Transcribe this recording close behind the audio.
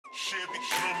Shit be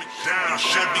coming down,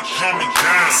 shit be coming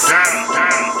down,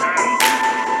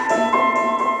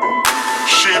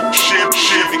 Shit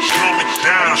be coming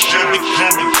down, shit be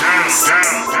coming down.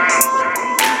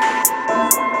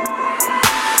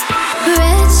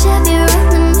 Red Chevy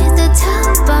rolling with the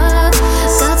top off.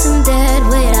 Got some dead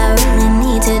weight I really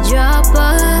need to drop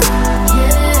off.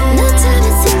 No time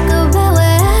to think about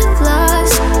what I've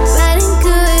lost. Riding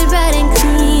good, riding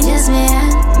clean, just me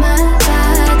and my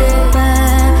body. By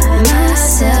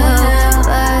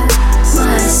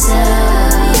myself,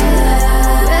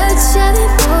 Red Chevy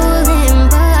rolling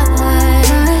by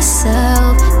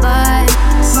myself.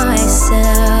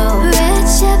 Red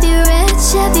Chevy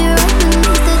rolling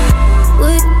with the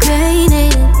wood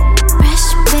grainated, fresh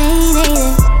painted.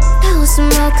 That was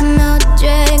smoking no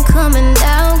drag, coming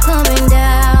down.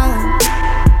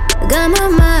 Got my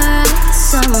mind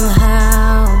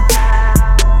somehow.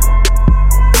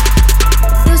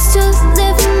 Used to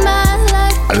live my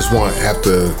life. I just want to have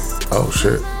to. Oh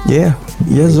shit. Yeah.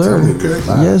 Yes, sir.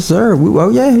 Yes, sir.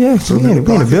 Yeah. So we in the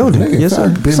building. Yes,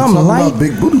 sir. Something light. About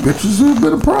big booty bitches has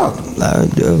been a problem.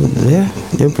 Yeah,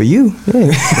 for you.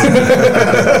 Yeah.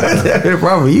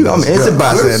 Problem for you. I'm innocent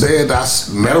bystander. Said I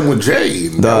met him with Jay.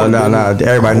 No.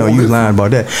 Everybody know you was lying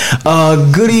about that.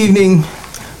 Good evening.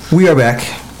 We are back.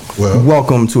 Well,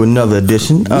 welcome to another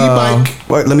edition. Mike.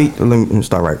 Wait, let me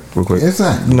start right real quick.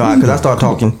 Exactly. Because I start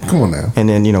talking. Come on now. And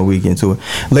then we get into it.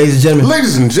 Ladies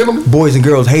and gentlemen, boys and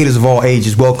girls, haters of all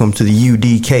ages, welcome to the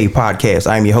UDK podcast.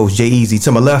 I'm your host, Jay Easy.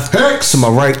 To my left, Hex. To my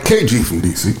right, KG from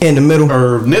DC. In the middle,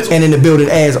 and in the building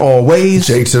as always,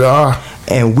 J to the R.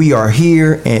 And we are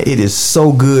here, and it is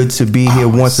so good to be here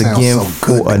once again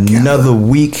for another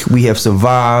week. We have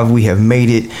survived. We have made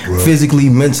it physically,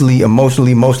 mentally,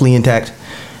 emotionally, mostly intact.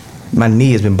 My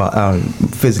knee has been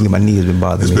physically. My knee has been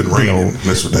bothering me. It's been raining.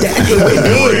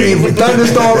 It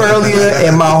thunderstorm earlier,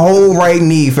 and my whole right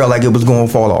knee felt like it was going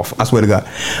to fall off. I swear to God.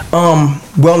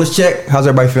 Wellness check. How's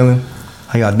everybody feeling?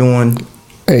 How y'all doing?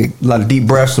 Hey, a lot of deep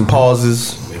breaths and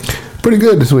pauses. Pretty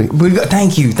good this week. Pretty good.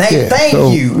 Thank you.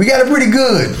 Thank you. We got it pretty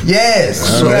good.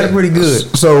 Yes, we got it pretty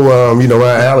good. So, my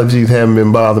allergies haven't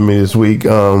been bothering me this week.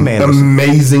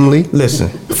 Amazingly.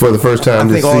 Listen. For the first time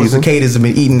this season. I think all the cicadas have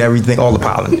been eating everything, all the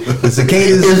pollen. The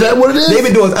cicadas. Is that what it is? They've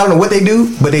been doing, I don't know what they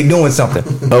do, but they doing something.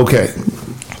 Okay.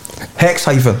 Hex,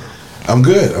 how you feeling? I'm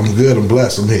good. I'm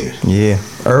blessed. I'm here. Yeah.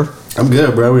 Irv? I'm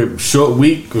good, bro. We're short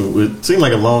week. It seemed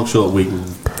like a long short week,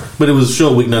 but it was a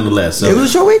short week nonetheless. So. It was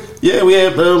a short week? Yeah, we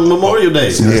had Memorial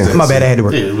Day. Yeah. My bad, I had to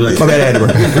work.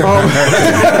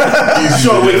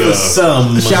 Short week for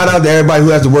some. Shout out to everybody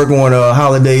who has to work on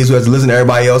holidays, who has to listen to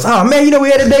everybody else. Oh, man, we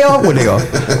had a day off. What day off?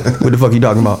 What the fuck you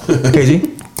talking about?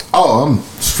 KG? Oh, I'm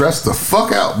stressed the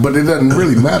fuck out, but it doesn't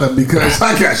really matter because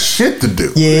I got shit to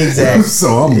do. Yeah, exactly.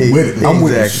 So I'm with it. I'm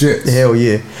with the shit. Hell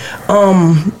yeah.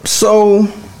 So,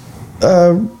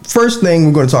 first thing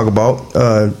we're going to talk about,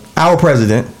 our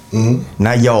president. Mm-hmm.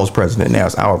 Not y'all's president. Now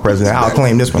it's our president. I'll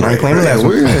claim this one. I ain't claiming the last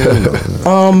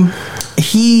one.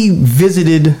 He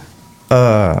visited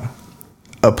a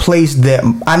place that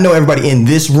I know everybody in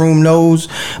this room knows,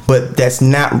 but that's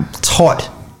not taught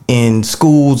in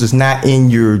schools. It's not in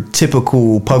your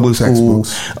typical public school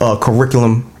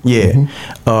curriculum. Yeah.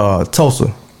 Mm-hmm.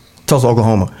 Tulsa,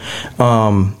 Oklahoma.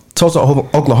 Tulsa,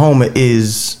 Oklahoma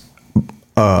is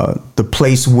the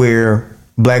place where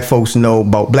black folks know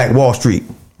about Black Wall Street.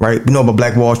 Right, we know about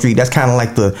Black Wall Street. That's kind of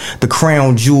like the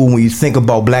crown jewel when you think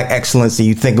about black excellence and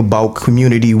you think about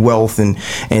community wealth and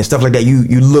stuff like that.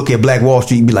 You look at Black Wall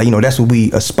Street and be like, that's what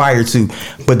we aspire to.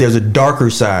 But there's a darker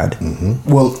side. Mm-hmm.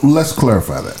 Well, let's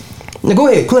clarify that. Now, go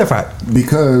ahead, clarify it.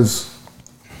 Because,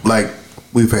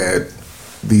 we've had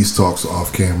these talks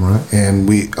off camera and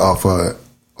we off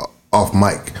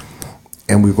mic,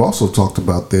 and we've also talked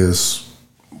about this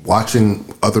watching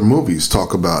other movies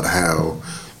talk about how.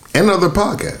 And other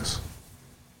podcasts.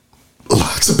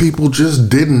 Lots of people just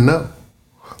didn't know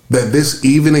that this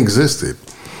even existed.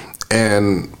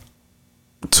 And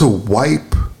to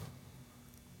wipe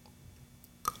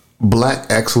black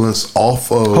excellence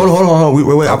off of... Hold on.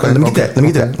 Wait. Okay, let me get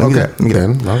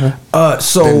that.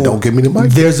 So then don't give me the mic.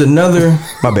 There's another...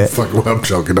 My bad. I'm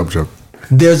joking.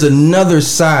 There's another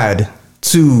side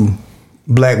to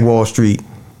Black Wall Street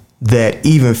that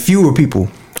even fewer people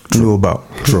knew about.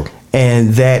 True.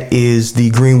 And that is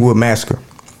the Greenwood Massacre.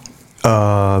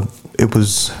 It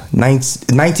was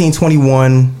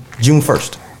 1921, June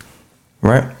 1st,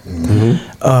 right? Mm-hmm.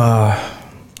 I'm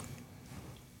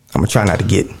gonna try not to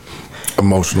get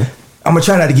emotional.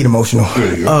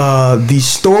 The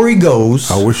story goes.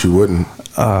 I wish you wouldn't.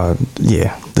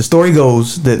 The story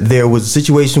goes that there was a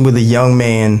situation with a young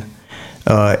man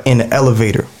in an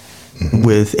elevator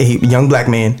with a young black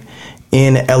man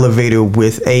in an elevator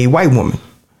with a white woman.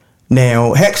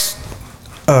 Now, Hex,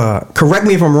 correct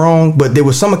me if I'm wrong, but there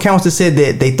were some accounts that said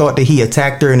that they thought that he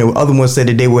attacked her, and there were other ones said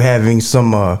that they were having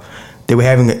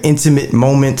an intimate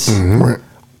moment. Mm-hmm.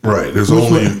 Right. The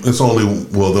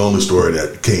only story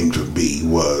that came to be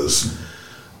was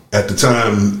at the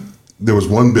time there was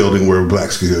one building where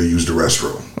blacks could use the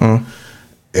restroom,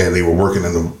 and they were working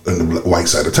in the white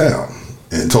side of town.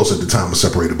 And Tulsa at the time was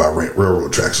separated by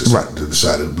railroad tracks to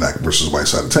decide the black versus white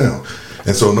side of town.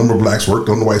 And so a number of blacks worked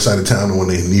on the white side of town, and when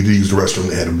they needed to use the restroom,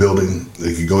 they had a building.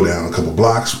 They could go down a couple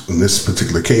blocks. In this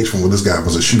particular case, from where this guy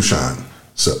was a shoe shine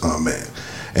man.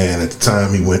 And at the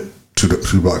time, he went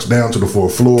 2 blocks down to the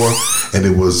 4th floor, and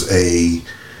it was a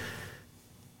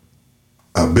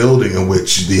building in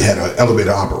which they had an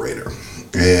elevator operator.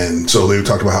 And so they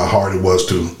talked about how hard it was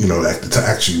to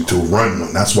actually run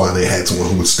one. That's why they had someone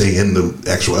who would stay in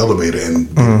the actual elevator and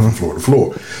from floor to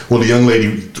floor. Well, the young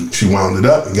lady, she wound it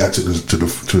up and got to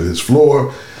his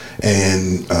floor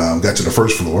and got to the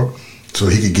 1st floor so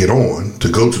he could get on to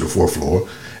go to the 4th floor.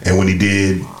 And when he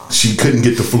did, she couldn't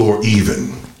get the floor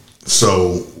even.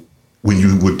 So when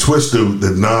you would twist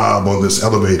the knob on this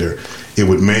elevator, it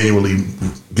would manually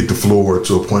get the floor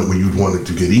to a point where you'd want it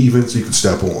to get even so you could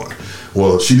step on.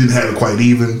 Well, she didn't have it quite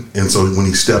even, and so when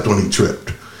he stepped on, he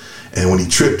tripped. And when he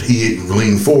tripped, he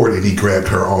leaned forward and he grabbed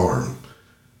her arm,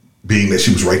 being that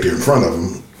she was right there in front of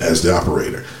him as the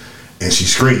operator. And she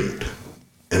screamed.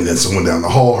 And then someone down the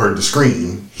hall heard the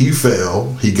scream. He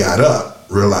fell. He got up,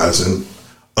 realizing,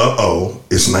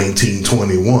 it's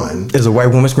 1921. There's a white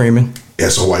woman screaming.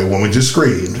 Yes, a white woman just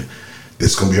screamed.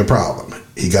 It's going to be a problem.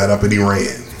 He got up and he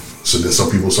ran. So then some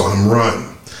people saw him run.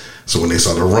 So when they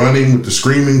saw the running with the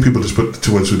screaming, people just put the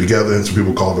 2 and 2 together, and some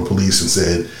people called the police and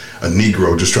said a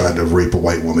Negro just tried to rape a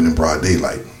white woman in broad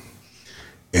daylight.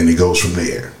 And it goes from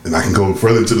there. And I can go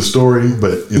further into the story,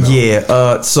 but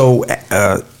Yeah. So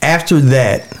after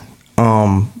that,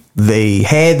 they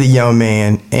had the young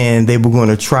man, and they were going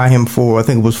to try him for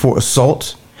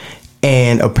assault.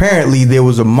 And apparently there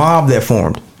was a mob that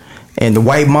formed, and the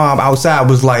white mob outside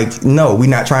was like, "No, we're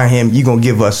not trying him. You're gonna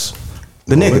give us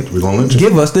the nigga. We're gonna lynch him.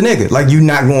 Give us the nigga. Like, you're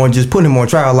not going to just put him on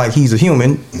trial like he's a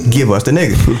human. Give us the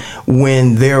nigga."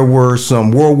 When there were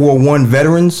some World War I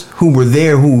veterans who were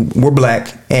there who were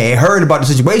black and heard about the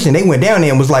situation, they went down there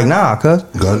and was like, "Nah, cuz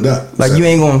gunned up. Like, you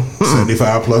ain't gonna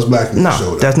 75 plus black men.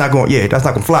 No, that's not going. Yeah, that's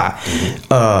not gonna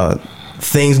fly."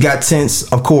 Things got tense.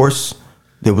 Of course,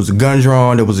 there was a gun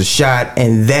drawn. There was a shot,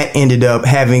 and that ended up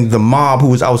having the mob who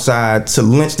was outside to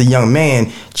lynch the young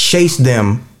man chase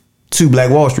them to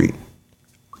Black Wall Street.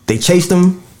 They chased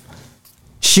him,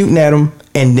 shooting at him,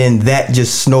 and then that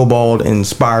just snowballed and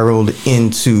spiraled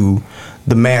into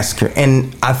the massacre.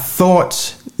 And I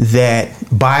thought that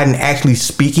Biden actually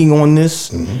speaking on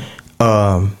this,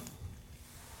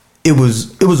 it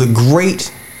was a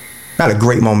great, not a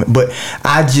great moment, but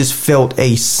I just felt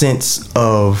a sense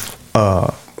of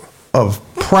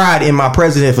pride in my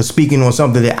president for speaking on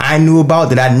something that I knew about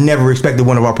that I never expected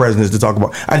one of our presidents to talk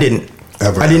about. I didn't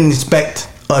expect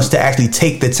us to actually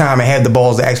take the time and have the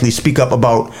balls to actually speak up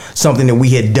about something that we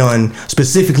had done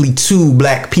specifically to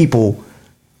black people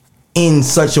in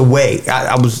such a way.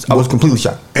 I was completely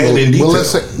shocked. And in detail.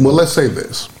 Let's say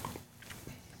this.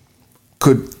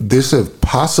 Could this have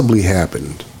possibly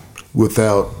happened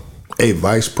without a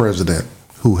vice president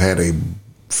who had a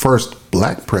first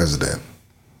black president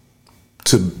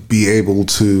to be able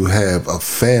to have a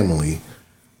family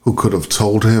who could have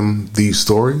told him these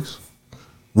stories?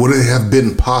 Would it have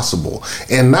been possible?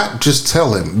 And not just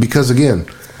tell him, because again,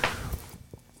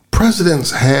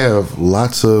 presidents have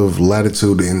lots of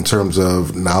latitude in terms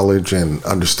of knowledge and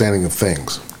understanding of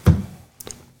things.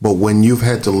 But when you've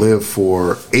had to live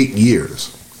for 8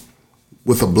 years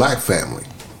with a black family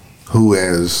who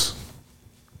has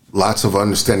lots of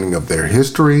understanding of their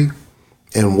history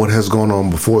and what has gone on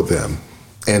before them,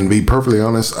 and be perfectly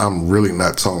honest, I'm really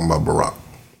not talking about Barack.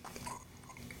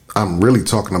 I'm really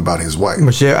talking about his wife.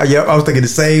 Michelle, yeah, I was thinking the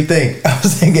same thing.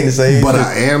 But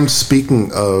I am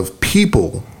speaking of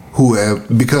people who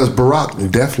have, because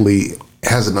Barack definitely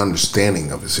has an understanding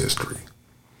of his history.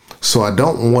 So I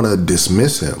don't want to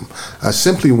dismiss him. I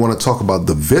simply want to talk about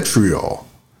the vitriol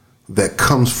that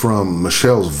comes from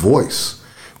Michelle's voice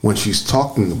when she's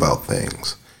talking about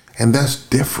things. And that's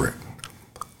different.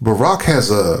 Barack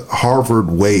has a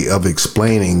Harvard way of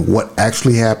explaining what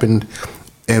actually happened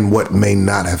and what may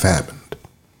not have happened.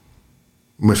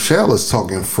 Michelle is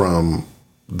talking from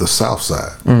the South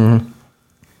Side. Mm-hmm.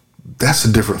 That's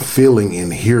a different feeling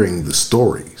in hearing the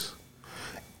stories.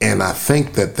 And I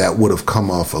think that would have come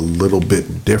off a little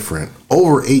bit different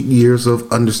over 8 years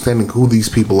of understanding who these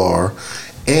people are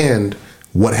and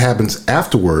what happens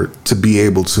afterward to be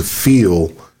able to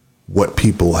feel what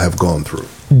people have gone through.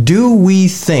 Do we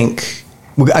think,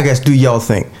 I guess, do y'all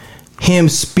think him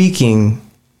speaking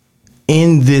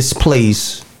in this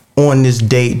place on this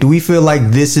date, do we feel like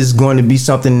this is going to be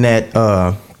something that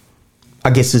I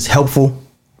guess is helpful?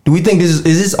 Do we think is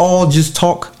this all just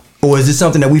talk? Or is this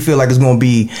something that we feel like is going to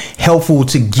be helpful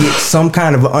to get some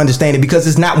kind of an understanding? Because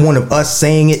it's not one of us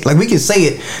saying it. Like, we can say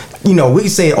it, we can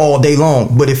say it all day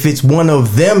long. But if it's one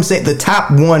of them, say the top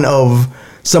one of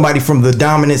somebody from the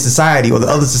dominant society or the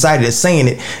other society that's saying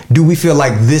it, do we feel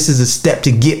like this is a step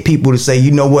to get people to say,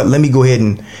 you know what, let me go ahead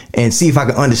and see if I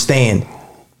can understand?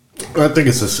 I think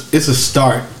it's a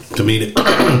start to me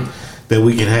that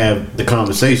we can have the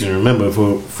conversation. Remember,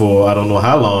 for I don't know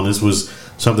how long, this was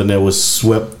something that was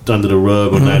swept under the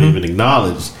rug or not even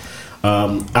acknowledged.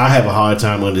 I have a hard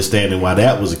time understanding why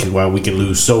that was why we can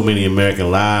lose so many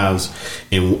American lives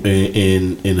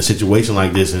in a situation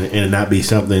like this and it not be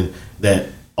something that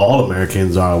all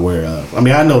Americans are aware of. I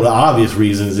mean, I know the obvious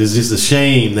reasons. It's just a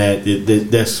shame that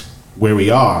that's where we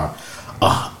are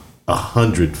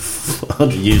 100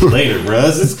 years later, bro.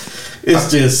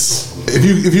 It's just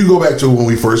if you go back to when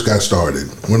we first got started,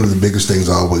 one of the biggest things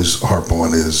I always harp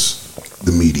on is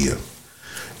the media,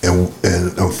 and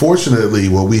unfortunately,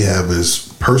 what we have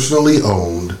is personally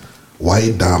owned,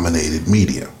 white dominated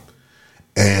media.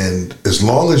 And as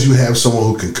long as you have someone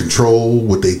who can control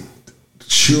what they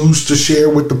choose to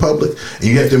share with the public, and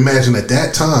you have to imagine at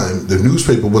that time the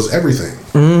newspaper was everything.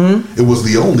 It was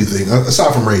the only thing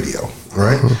aside from radio,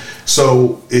 right?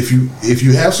 So if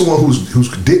you have someone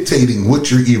who's dictating what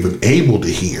you're even able to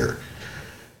hear,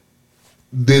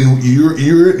 then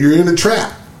you're in a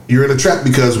trap. You're in a trap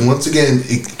because, once again,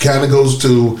 it kind of goes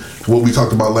to what we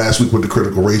talked about last week with the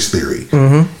critical race theory.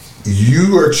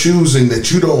 You are choosing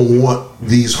that you don't want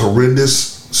these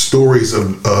horrendous stories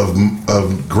of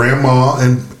grandma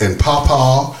and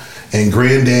papa and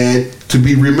granddad to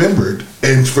be remembered,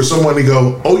 and for someone to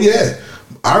go, oh yeah,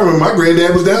 I remember my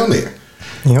granddad was down there.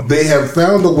 Yep. They have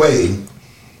found a way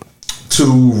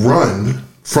to run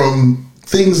from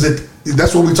things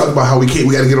that's what we talk about, how we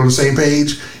got to get on the same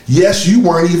page. Yes, you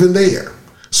weren't even there,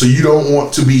 so you don't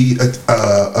want to be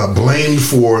blamed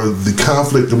for the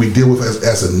conflict that we deal with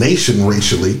as a nation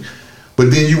racially,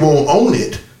 but then you won't own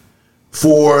it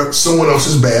for someone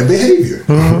else's bad behavior.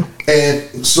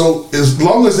 And so as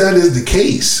long as that is the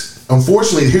case,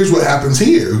 unfortunately, here's what happens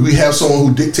here. We have someone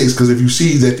who dictates, because if you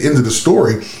see that end of the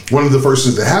story, one of the first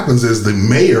things that happens is the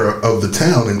mayor of the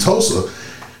town in Tulsa,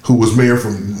 who was mayor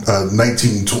from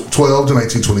 1912 to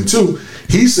 1922,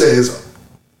 he says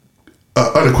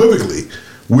unequivocally,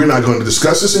 we're not going to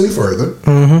discuss this any further.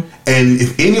 And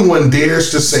if anyone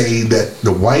dares to say that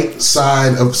the white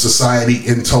side of society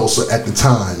in Tulsa at the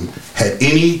time had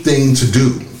anything to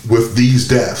do with these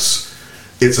deaths,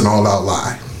 it's an all-out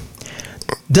lie.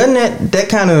 Doesn't that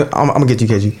kind of, I'm going to get you,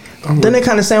 KG. Doesn't that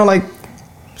kind of sound like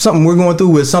something we're going through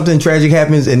where something tragic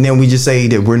happens and then we just say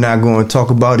that we're not going to talk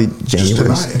about it January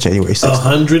 6th.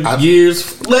 100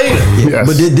 years later. Yes.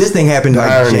 But this thing happened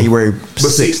like January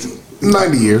 6th.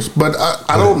 90 years, but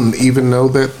I don't even know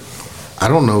that. I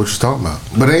don't know what you're talking about.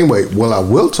 But anyway, what I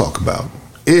will talk about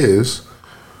is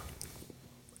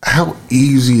how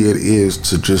easy it is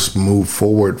to just move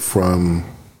forward from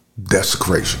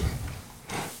desecration.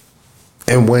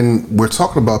 And when we're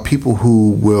talking about people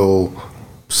who will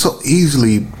so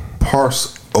easily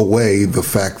parse away the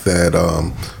fact that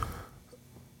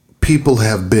people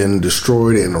have been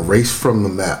destroyed and erased from the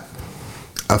map.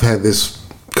 I've had this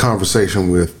conversation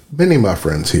with many of my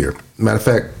friends here. Matter of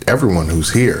fact, everyone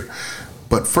who's here.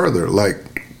 But further,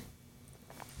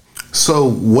 so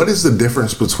what is the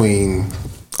difference between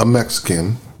a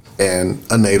Mexican and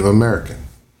a Native American?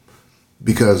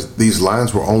 Because these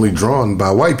lines were only drawn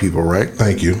by white people, right?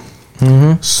 Thank you.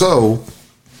 So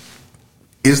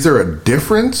is there a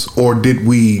difference, or did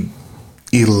we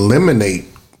eliminate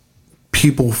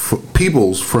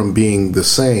peoples from being the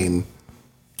same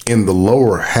in the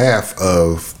lower half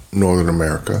of Northern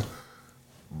America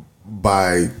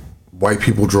by white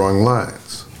people drawing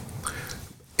lines?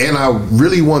 And I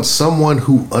really want someone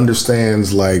who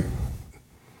understands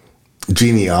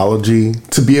genealogy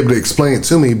to be able to explain it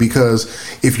to me, because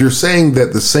if you're saying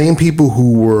that the same people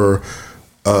who were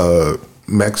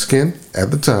Mexican at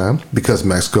the time, because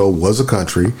Mexico was a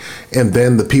country, and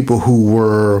then the people who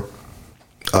were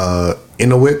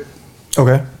Inuit,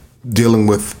 dealing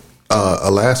with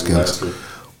Alaskans,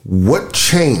 what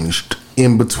changed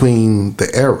in between the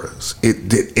eras?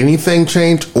 Did anything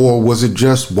change, or was it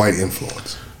just white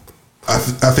influence?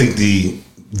 I think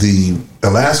the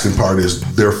Alaskan part is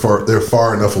they're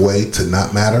far enough away to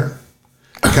not matter.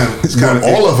 It's kind of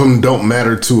all of them don't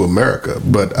matter to America,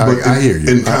 but I hear you.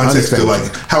 In context to like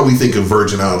how we think of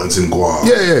Virgin Islands and Guam.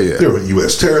 Yeah. They're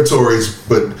U.S. territories,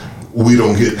 but we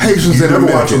don't get Haitians you and never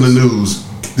watch on Dominicans.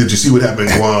 the news. Did you see what happened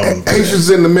in Guam? Haitians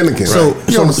and Dominicans. So, Right.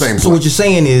 You're on the same so plane. what you're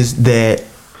saying is that,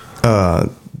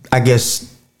 I guess,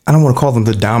 I don't want to call them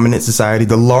the dominant society,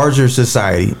 the larger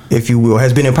society, if you will,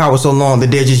 has been in power so long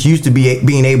that they're just used to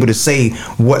being able to say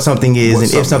what something is, What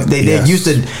and if something something- they're yes. used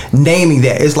to naming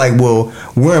that. It's like, well,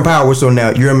 we're in power, so now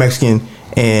you're a Mexican,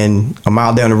 and a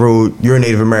mile down the road you're a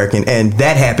Native American, and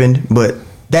that happened, but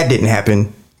that didn't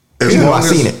happen. As Even though long I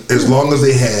seen it. as long as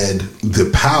they had the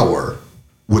power,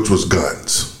 which was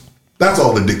guns. That's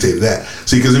all that dictated that.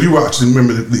 See, because if you watch,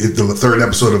 remember the third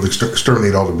episode of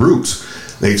Exterminate All the Brutes,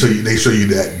 they show you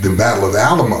that the Battle of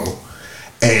Alamo,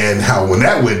 and how when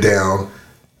that went down,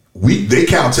 they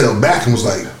cowtailed back and was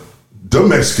like, the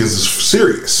Mexicans is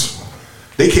serious.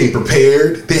 They came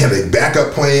prepared. They had a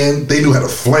backup plan. They knew how to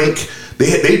flank.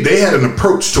 They had an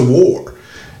approach to war,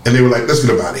 and they were like, let's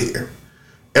get them out of here.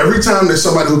 Every time there's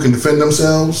somebody who can defend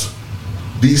themselves,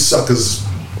 these suckers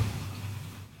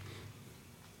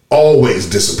always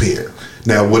disappear.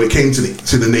 Now, when it came to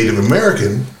the Native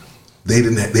American, they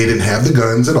didn't have the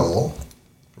guns at all,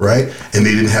 right? And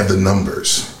they didn't have the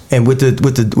numbers. And with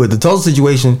the Tulsa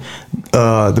situation,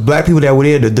 the black people that were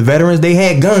there, the veterans, they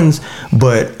had guns,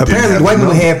 but apparently have white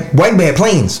the people had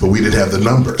planes, But we didn't have the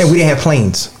numbers. and we didn't have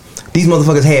planes. These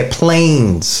motherfuckers had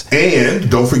planes. And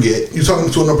don't forget, you're talking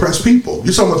to an oppressed people.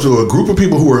 You're talking to a group of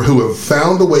people who have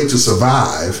found a way to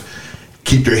survive.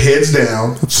 Keep your heads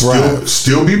down.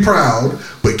 Still be proud,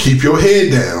 but keep your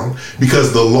head down,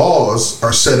 because the laws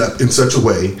are set up in such a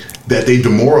way that they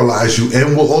demoralize you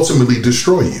and will ultimately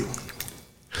destroy you.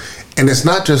 And it's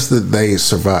not just that they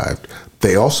survived.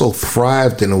 They also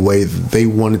thrived in a way that they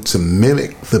wanted to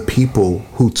mimic the people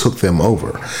who took them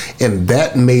over. And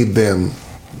that made them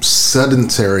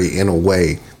sedentary in a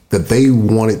way that they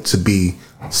wanted to be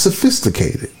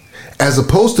sophisticated, as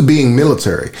opposed to being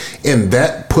military. And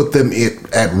that put them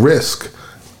at risk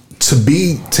to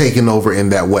be taken over in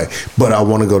that way. But I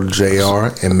want to go to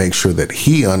JR and make sure that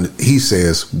he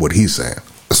says what he's saying.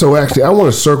 So actually, I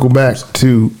want to circle back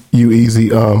to you, Easy.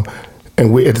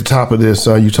 And we at the top of this,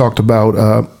 you talked about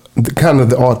the kind of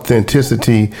the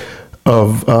authenticity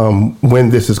of when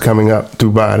this is coming up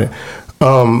through Biden.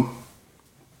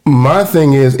 My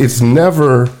thing is, it's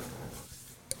never.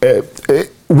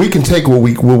 We can take what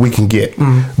we can get,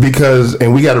 because,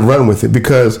 and we got to run with it,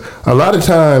 because a lot of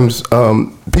times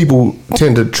people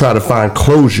tend to try to find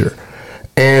closure,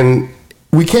 and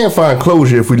we can't find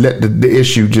closure if we let the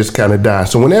issue just kind of die.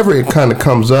 So whenever it kind of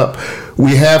comes up,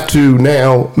 we have to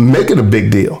now make it a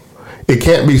big deal. It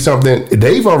can't be something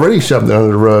they've already shoved it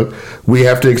under the rug. We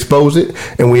have to expose it,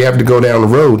 and we have to go down the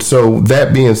road. So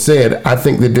that being said, I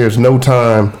think that there's no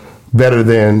time better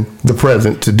than the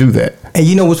present to do that. And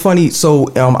you know what's funny? So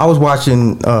I was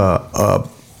watching.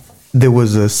 There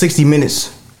was a 60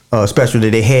 Minutes special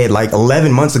that they had like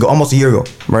 11 months ago, almost a year ago,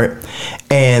 right?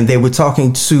 And they were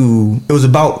talking to. It was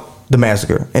about the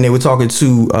massacre, and they were talking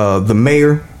to the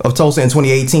mayor of Tulsa in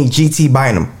 2018, G.T.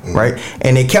 Bynum, right?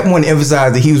 And they kept wanting to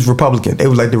emphasize that he was Republican. It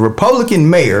was like the Republican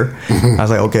mayor. I was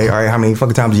like, okay, all right, how many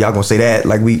fucking times are y'all gonna say that?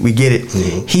 Like, we get it.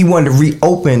 He wanted to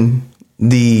reopen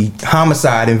the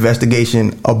homicide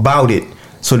investigation about it,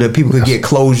 so that people could get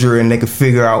closure and they could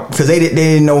figure out, because they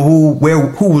didn't know who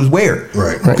was where,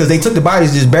 Right. Because they took the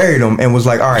bodies, just buried them, and was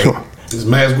like, all right, Sure. It's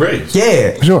mass graves.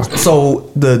 yeah, Sure.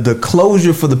 So the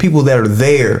closure for the people that are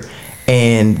there,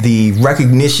 and the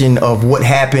recognition of what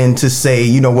happened, to say,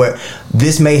 you know what,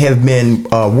 this may have been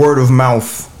word of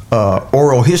mouth,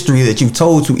 oral history that you've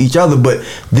told to each other, but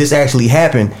this actually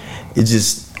happened. It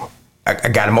just, I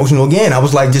got emotional again. I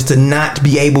was like, just to not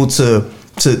be able to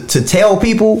tell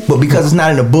people, but because it's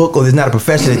not in a book, or there's not a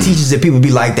professor that teaches it, people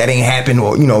be like, that ain't happened,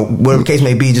 or, you know, whatever the case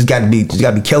may be, just got to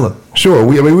be killer. Sure,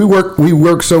 we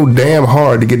work so damn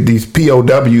hard to get these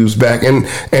POWs back, and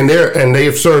they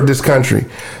have served this country.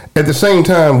 At the same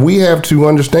time, we have to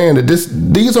understand that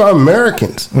these are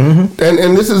Americans, and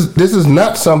this is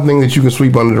not something that you can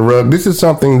sweep under the rug. This is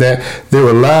something that there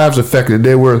were lives affected.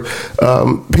 There were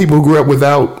people who grew up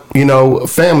without,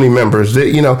 family members.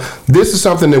 This is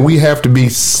something that we have to be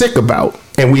sick about,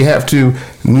 and we have to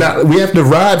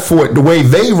ride for it the way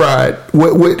they ride.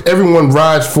 What everyone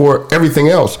rides for everything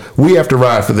else, we have to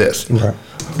ride for this. Right.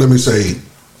 Let me say,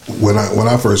 when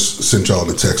I first sent y'all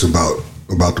the text about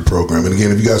the program, and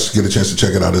again, if you guys get a chance to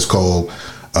check it out, it's called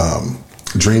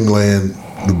Dreamland: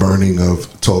 The Burning of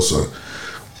Tulsa.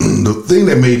 the thing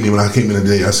that made me, when I came in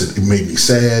today, I said it made me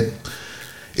sad,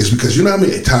 is because you know how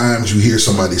many times you hear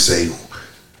somebody say,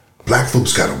 black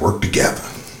folks got to work together.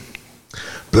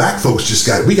 Black folks just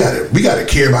we got to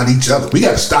care about each other. We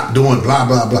got to stop doing blah,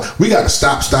 blah, blah. We got to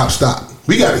stop.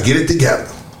 We got to get it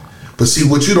together. But see,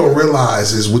 what you don't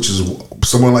realize is, which is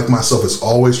someone like myself is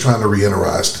always trying to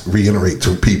reiterate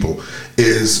to people,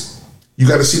 is you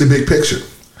got to see the big picture.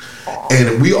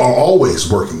 And we are always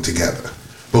working together.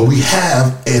 But we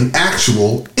have an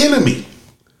actual enemy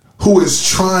who is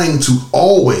trying to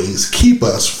always keep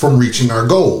us from reaching our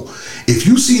goal. If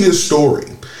you see this story,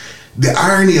 the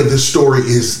irony of this story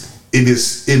is it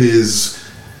is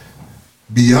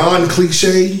beyond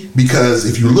cliche, because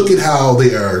if you look at how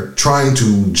they are trying to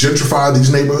gentrify these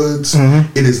neighborhoods,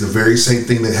 it is the very same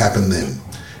thing that happened then.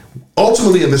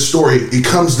 Ultimately, in this story, it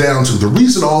comes down to the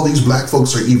reason all these black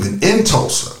folks are even in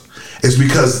Tulsa is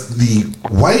because the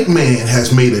white man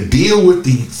has made a deal with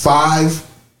the 5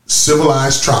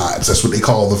 civilized tribes. That's what they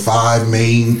call the 5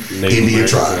 main Indian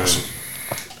tribes.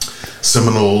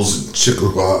 Seminoles,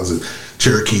 Chickasaws, and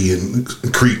Cherokee, and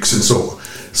Creeks, and so on.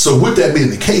 So with that being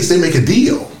the case, they make a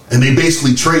deal, and they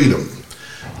basically trade them.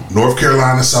 North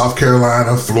Carolina, South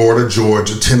Carolina, Florida,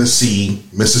 Georgia, Tennessee,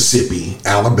 Mississippi,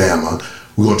 Alabama.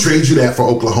 We're going to trade you that for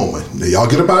Oklahoma. Now y'all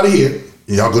get up out of here,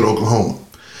 and y'all go to Oklahoma.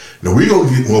 Now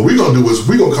what we're going to do is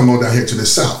we're going to come on down here to the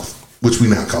South, which we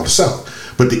now call the South.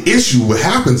 But the issue, what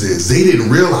happens is they didn't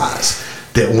realize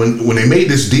that when they made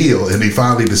this deal and they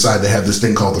finally decided to have this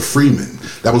thing called the Freeman,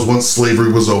 that was once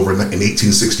slavery was over in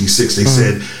 1866. They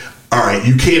said, all right,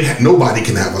 nobody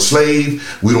can have a slave.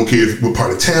 We don't care what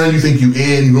part of town you think you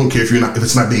in. You don't care if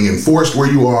it's not being enforced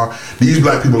where you are. These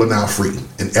black people are now free.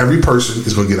 And every person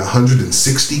is going to get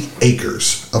 160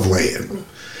 acres of land.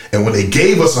 And when they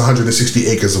gave us 160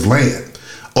 acres of land,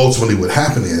 ultimately what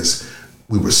happened is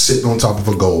we were sitting on top of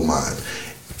a gold mine.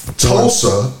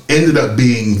 Tulsa ended up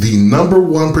being the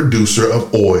 #1 producer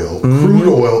of oil, crude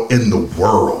oil in the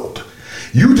world.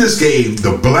 You just gave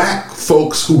the black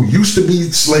folks who used to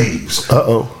be slaves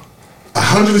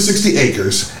 160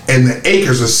 acres, and the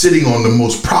acres are sitting on the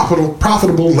most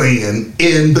profitable land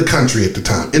in the country at the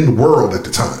time, in the world at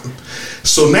the time.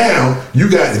 So now you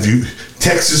got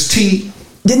Texas tea.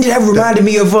 Didn't that reminded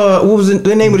me of what was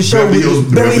the name of the show? Beverly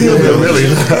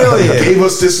Hills. Hell yeah. Gave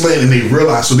us this land, and they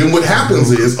realized. So then what happens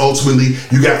is ultimately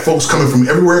you got folks coming from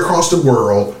everywhere across the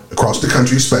world, across the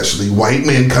country especially, white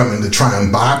men coming to try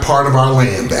and buy part of our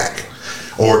land back,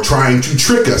 or trying to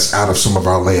trick us out of some of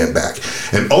our land back.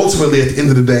 And ultimately, at the end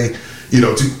of the day,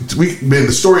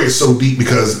 the story is so deep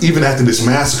because even after this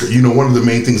massacre, one of the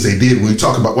main things they did when we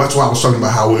talk about, that's why I was talking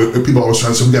about how people always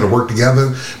trying to say we got to work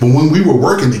together. But when we were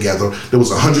working together, there was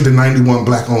 191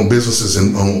 black-owned businesses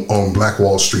on Black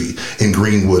Wall Street in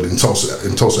Greenwood, in Tulsa,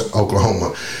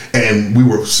 Oklahoma, and we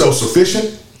were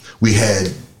self-sufficient. We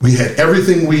had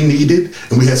everything we needed,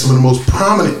 and we had some of the most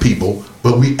prominent people,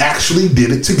 but we actually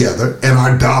did it together, and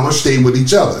our dollars stayed with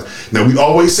each other. Now, we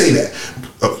always say that.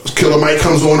 Killer Mike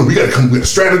comes on, and we got to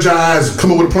strategize and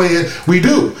come up with a plan. We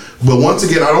do. But once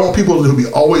again, I don't want people to be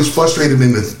always frustrated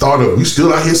in the thought of we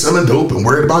still out here selling dope and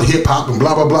worried about hip-hop and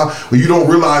blah, blah, blah. But you don't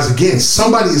realize, again,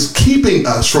 somebody is keeping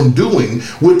us from doing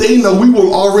what they know we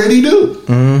will already do.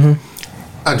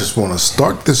 Mm-hmm. I just want to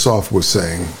start this off with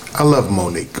saying I love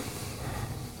Monique.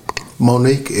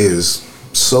 Monique is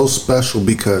so special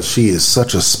because she is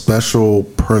such a special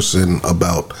person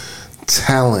about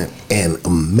talent and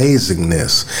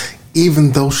amazingness,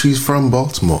 even though she's from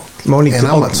Baltimore. Monique, and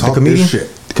I'm gonna talk comedian? this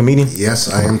shit. The comedian?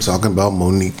 Yes, I am talking about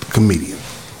Monique, the comedian.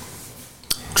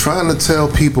 Trying to tell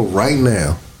people right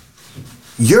now,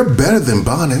 you're better than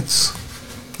Bonnets.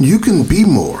 You can be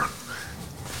more.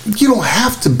 You don't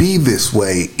have to be this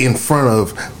way in front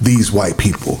of these white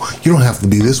people. You don't have to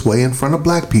be this way in front of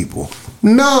black people.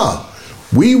 Nah,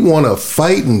 we want to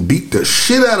fight and beat the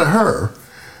shit out of her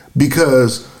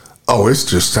because, it's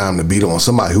just time to beat on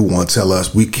somebody who want to tell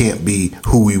us we can't be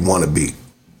who we want to be.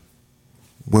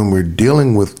 When we're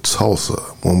dealing with Tulsa,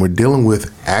 when we're dealing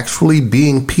with actually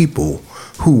being people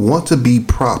who want to be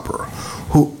proper,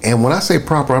 and when I say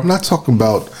proper, I'm not talking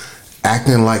about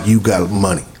acting like you got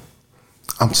money.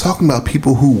 I'm talking about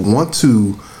people who want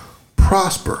to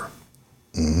prosper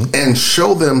and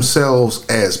show themselves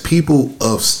as people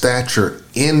of stature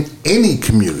in any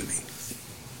community.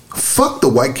 Fuck the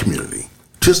white community,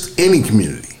 just any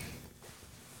community.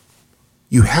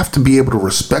 You have to be able to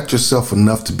respect yourself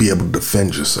enough to be able to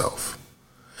defend yourself.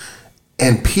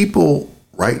 And people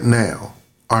right now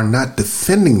are not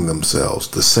defending themselves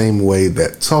the same way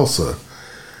that Tulsa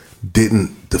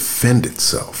didn't defend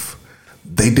itself.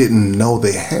 They didn't know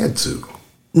they had to.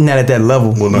 Not at that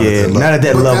level. Well, not at that level. Not at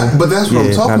that But level. but that's what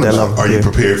I'm talking not that about. level. Are you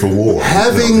prepared for war?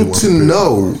 Having No, they to weren't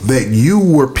know that you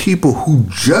were people who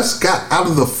just got out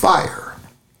of the fire,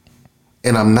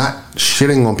 and I'm not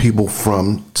shitting on people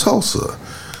from Tulsa,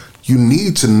 you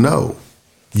need to know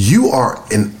you are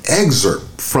an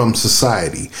excerpt from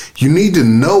society. You need to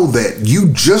know that you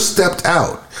just stepped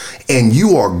out and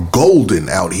you are golden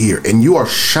out here and you are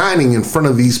shining in front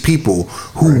of these people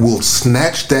who will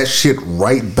snatch that shit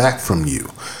right back from you.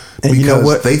 And because you know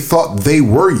what? they thought they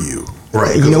were you.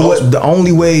 Right. You know what? The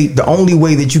only way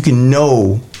that you can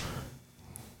know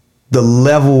the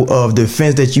level of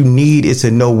defense that you need is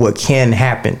to know what can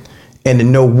happen and to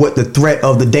know what the threat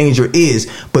of the danger is.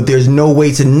 But there's no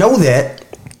way to know that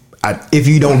if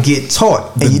you don't get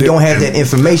taught and you don't have that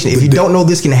information. If you don't know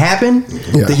this can happen,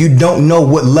 then you don't know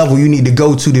what level you need to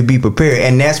go to be prepared.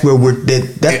 And that's where where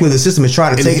the system is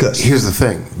trying to take us. Here's the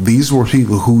thing. These were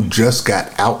people who just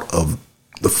got out of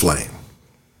the flame.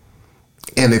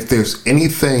 And if there's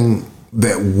anything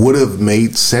that would have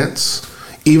made sense,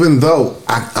 even though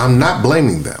I'm not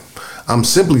blaming them, I'm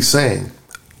simply saying,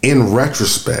 in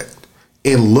retrospect,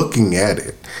 in looking at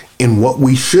it, in what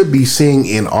we should be seeing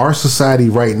in our society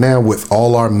right now with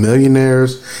all our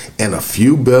millionaires and a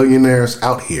few billionaires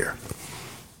out here,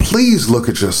 please look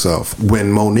at yourself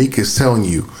when Monique is telling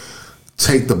you,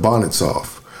 take the bonnets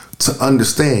off, to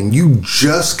understand you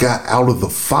just got out of the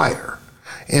fire.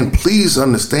 And please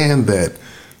understand that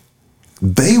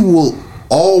they will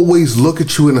always look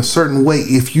at you in a certain way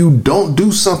if you don't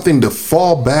do something to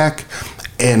fall back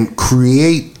and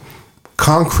create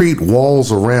concrete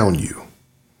walls around you.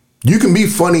 You can be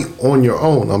funny on your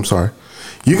own. I'm sorry.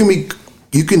 You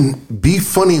can be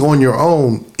funny on your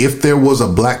own if there was a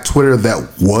Black Twitter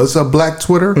that was a Black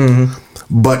Twitter.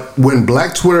 Mm-hmm. But when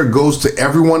Black Twitter goes to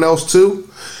everyone else too,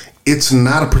 it's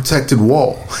not a protected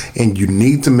wall. And you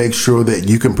need to make sure that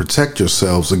you can protect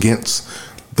yourselves against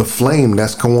the flame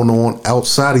that's going on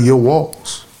outside of your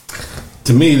walls.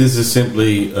 To me, this is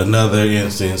simply another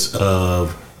instance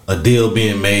of a deal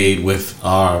being made with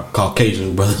our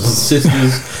Caucasian brothers and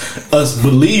sisters, us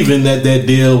believing that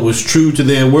deal was true to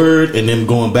their word and them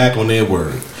going back on their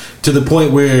word to the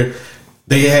point where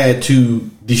they had to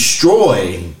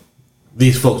destroy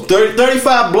these folks.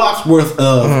 35 blocks worth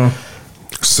of...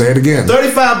 Say it again.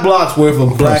 35 blocks worth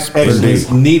of black excellence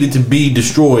needed to be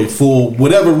destroyed for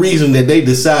whatever reason that they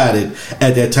decided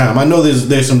at that time. I know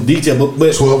there's some detail, but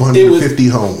 1,250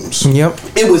 homes. Yep.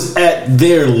 It was at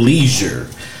their leisure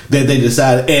that they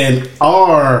decided, and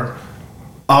our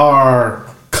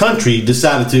country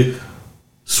decided to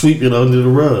sweep it under the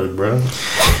rug, bro.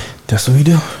 That's what we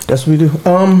do.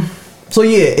 So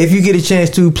yeah, if you get a chance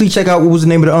to, please check out what was the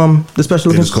name of the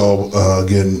special. It is called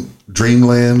again,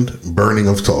 Dreamland: Burning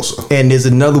of Tulsa. And there's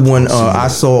another one I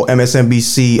saw,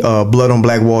 MSNBC, Blood on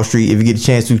Black Wall Street. If you get a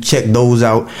chance to check those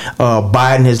out,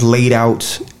 Biden has laid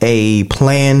out a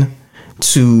plan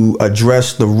to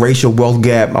address the racial wealth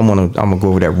gap. I'm gonna go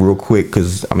over that real quick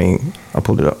because I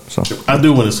pulled it up. So I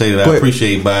do want to say that I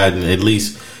appreciate Biden. At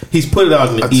least he's put it out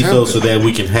in the ethos so that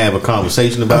we can have a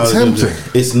conversation about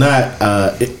it. It's not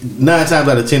 9 times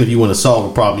out of 10 if you want to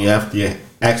solve a problem, you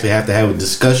actually have to have a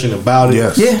discussion about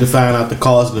it to find out the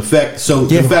cause and effect. So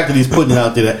the fact that he's putting it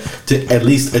out there to at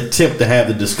least attempt to have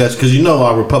the discussion, because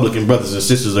our Republican brothers and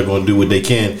sisters are going to do what they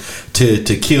can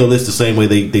to kill this the same way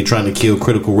they trying to kill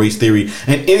critical race theory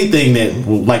and anything that,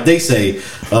 like they say,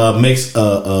 makes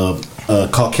a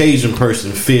Caucasian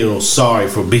person feel sorry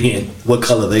for being what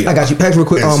color they are. I got you, Pax, real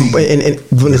quick. And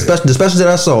from the specials that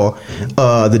I saw,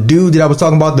 the dude that I was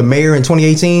talking about, the mayor in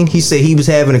 2018, he said he was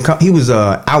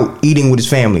out eating with his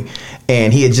family,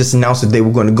 and he had just announced that they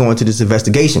were going to go into this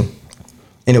investigation.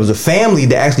 And it was a family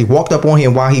that actually walked up on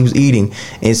him while he was eating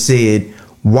and said,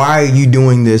 "Why are you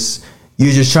doing this?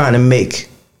 You're just trying to make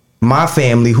my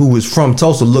family, who was from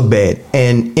Tulsa, look bad."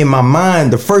 And in my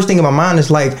mind, the first thing in my mind is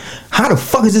like, how the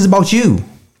fuck is this about you?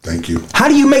 Thank you. How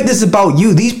do you make this about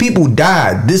you? These people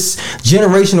died. This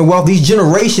generational wealth, these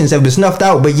generations have been snuffed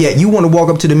out, but yet you want to walk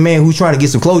up to the man who's trying to get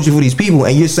some closure for these people,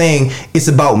 and you're saying it's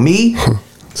about me?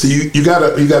 See, you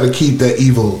gotta keep that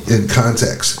evil in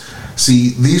context. See,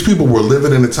 these people were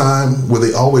living in a time where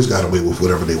they always got away with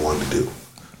whatever they wanted to do.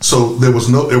 So there was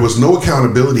no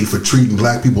accountability for treating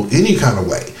black people any kind of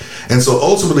way. And so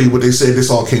ultimately what they said this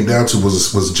all came down to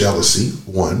was jealousy,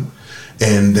 one,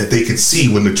 and that they could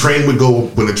see when the train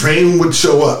would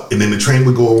show up and then the train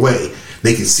would go away,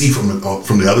 they could see from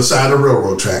the other side of the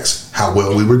railroad tracks how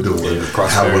well we were doing,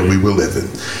 how well we were living,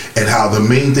 and how the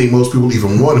main thing most people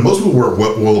even wanted, most people weren't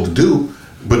well to do,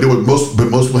 but most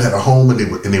people had a home and they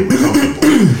were comfortable.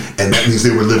 And that means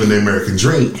they were living the American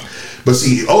dream. But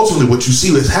see, ultimately what you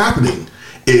see is happening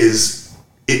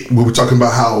we were talking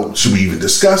about how should we even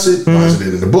discuss it? Why isn't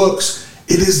it in the books?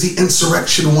 It is the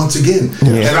insurrection once again,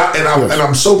 and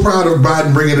I'm so proud of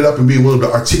Biden bringing it up and being willing to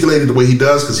articulate it the way he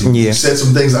does, because he said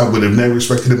some things I would have never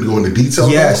expected him to go into detail.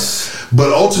 Yes,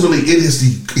 but ultimately it is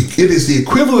the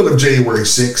equivalent of January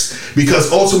 6th,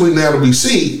 because ultimately now that we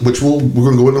see, which we're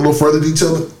going to go into a little further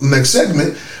detail in the next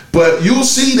segment, but you'll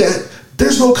see that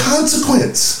there's no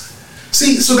consequence.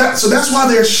 See, so that's why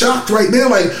they're shocked right now.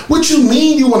 Like, what you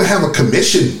mean you want to have a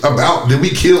commission about did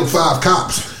we kill 5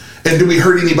 cops? And do we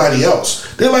hurt anybody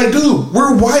else? They're like, dude,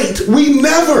 we're white. We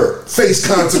never face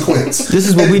consequence. This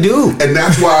is what we do. And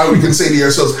that's why we can say to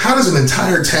ourselves, how does an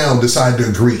entire town decide to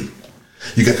agree?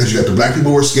 Because you got the black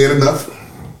people who are scared enough.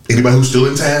 Anybody who's still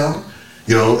in town.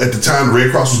 You know, at the time, the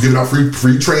Red Cross was giving out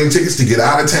free train tickets to get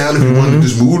out of town if you wanted to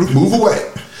just move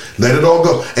away. Let it all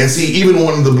go. And see, even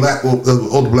one of the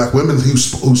older black women who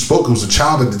spoke, who was a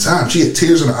child at the time, she had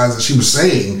tears in her eyes and she was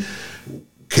saying,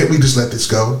 can't we just let this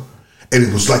go? And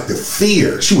it was like the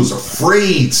fear. She was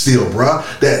afraid still, bruh,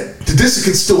 that this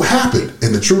could still happen.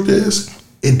 And the truth is,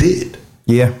 it did.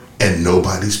 Yeah. And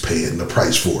nobody's paying the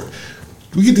price for it.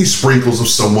 We get these sprinkles of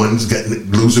someone's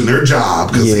losing their job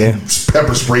because they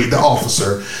pepper sprayed the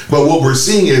officer. But what we're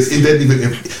seeing is, it didn't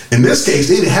even, in this case,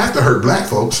 they didn't have to hurt black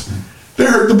folks. They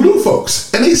hurt the blue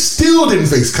folks. And they still didn't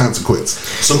face consequence.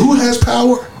 So who has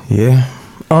power? Yeah.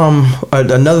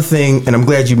 Another thing, and I'm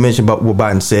glad you mentioned about what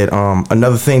Biden said.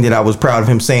 Another thing that I was proud of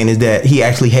him saying is that he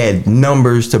actually had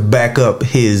numbers to back up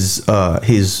his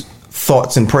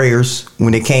thoughts and prayers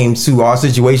when it came to our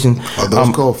situation. Are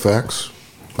those called facts?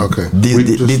 Okay.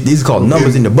 These are called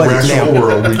numbers in the budget now.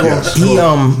 World,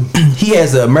 he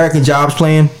has the American Jobs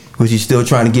Plan, which he's still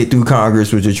trying to get through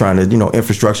Congress, which is trying to,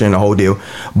 infrastructure and the whole deal.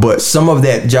 But some of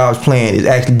that jobs plan is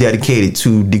actually dedicated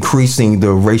to decreasing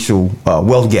the racial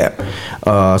wealth gap.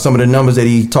 Some of the numbers that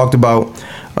he talked about,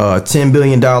 $10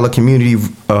 billion community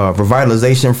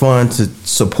revitalization fund to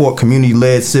support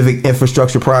community-led civic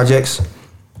infrastructure projects.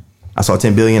 I saw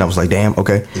 $10 billion. I was like, damn,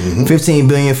 okay. $15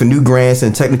 billion for new grants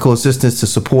and technical assistance to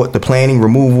support the planning,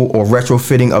 removal, or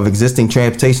retrofitting of existing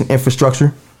transportation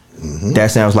infrastructure. That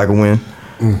sounds like a win.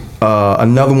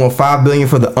 Another one, $5 billion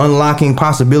for the Unlocking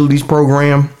Possibilities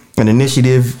program, an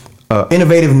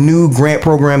innovative new grant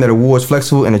program that awards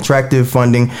flexible and attractive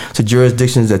funding to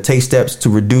jurisdictions that take steps to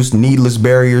reduce needless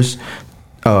barriers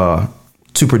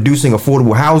to producing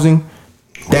affordable housing.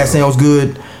 That sounds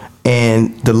good.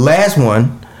 And the last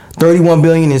one, $31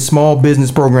 billion in small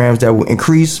business programs that will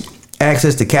increase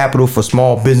access to capital for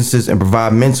small businesses and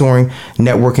provide mentoring,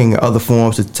 networking, and other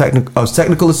forms of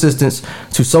technical assistance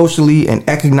to socially and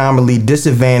economically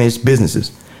disadvantaged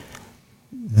businesses.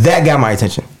 That got my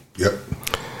attention. Yep.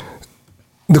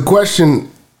 The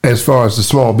question, as far as the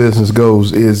small business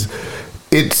goes, is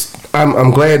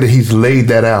I'm glad that he's laid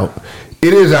that out.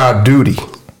 It is our duty,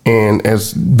 and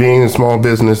as being in small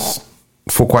business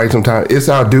for quite some time, it's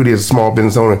our duty as a small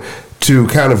business owner to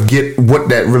kind of get what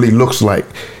that really looks like,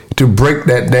 to break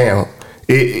that down.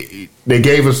 They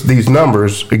gave us these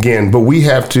numbers again, but we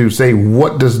have to say,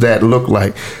 what does that look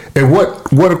like, and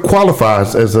what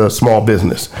qualifies as a small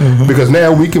business? Because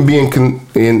now we can be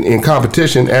in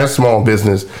competition as small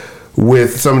business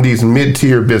with some of these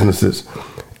mid-tier businesses,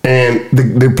 and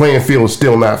the playing field is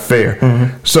still not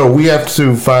fair. So we have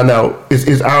to find out.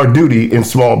 It's our duty in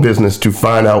small business to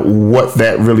find out what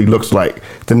that really looks like.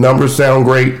 The numbers sound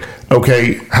great.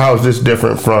 Okay, how is this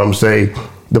different from, say,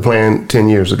 the plan 10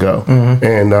 years ago?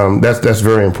 And that's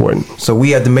very important. So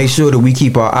we have to make sure that we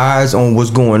keep our eyes on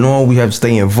what's going on. We have to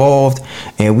stay involved,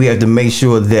 and we have to make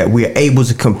sure that we're able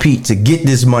to compete to get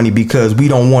this money, because we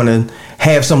don't want to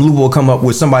have some loophole come up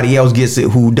where somebody else gets it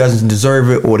who doesn't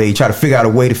deserve it, or they try to figure out a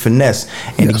way to finesse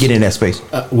and to get in that space.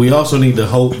 We also need to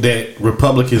hope that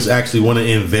Republicans actually want to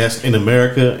invest in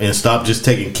America and stop just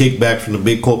taking kickbacks from the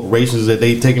big corporations that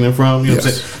they're taking it from. You know what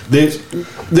I'm saying?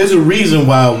 There's a reason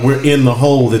why we're in the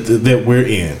hole that we're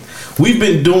in. We've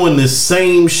been doing the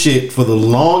same shit for the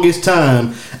longest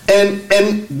time,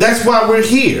 and that's why we're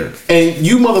here. And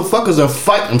you motherfuckers are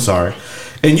fighting. I'm sorry.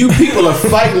 And you people are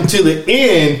fighting to the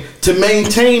end to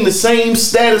maintain the same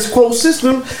status quo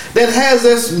system that has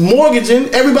us mortgaging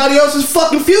everybody else's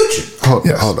fucking future.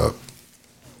 Hold up.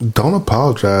 Don't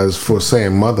apologize for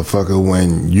saying motherfucker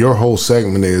when your whole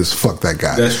segment is fuck that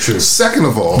guy. That's true. Second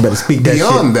of all, better speak that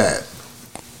beyond shit. that,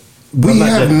 we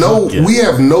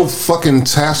have no fucking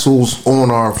tassels on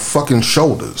our fucking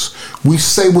shoulders. We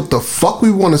say what the fuck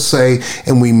we want to say,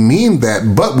 and we mean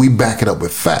that, but we back it up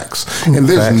with facts. And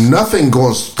there's nothing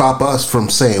going to stop us from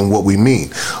saying what we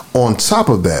mean. On top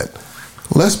of that,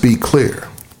 let's be clear.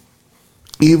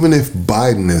 Even if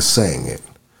Biden is saying it,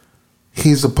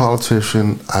 he's a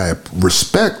politician. I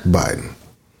respect Biden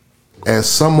as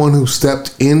someone who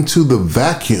stepped into the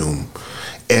vacuum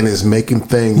and is making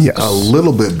things Yes. a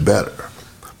little bit better.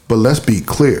 But let's be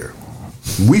clear.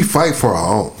 We fight for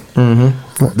our own.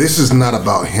 This is not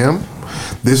about him.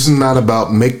 This is not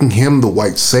about making him the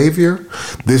white savior.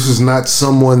 This is not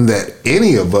someone that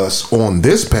any of us on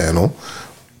this panel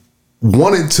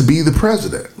wanted to be the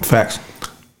president. Facts.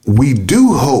 We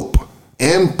do hope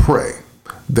and pray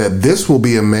that this will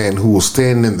be a man who will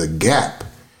stand in the gap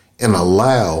and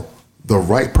allow the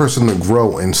right person to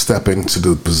grow and step into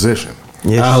the position.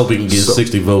 I hope he can get So-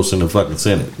 60 votes in the fucking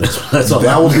Senate. That's all.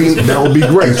 That would be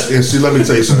great. And see, let me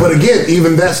tell you something. But again,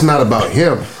 even that's not about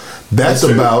him. That's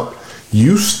about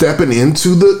you stepping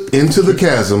into the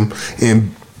chasm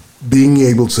and being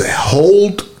able to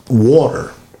hold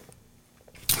water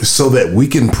so that we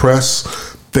can press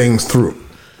things through.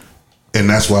 And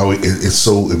that's why it's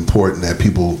so important that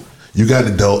people you got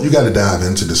to dive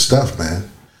into this stuff, man.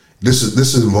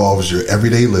 This involves your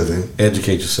everyday living.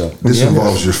 Educate yourself. This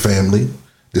involves your family.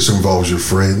 This involves your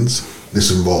friends. This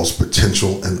involves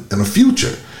potential and a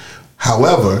future.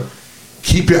 However,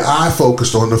 keep your eye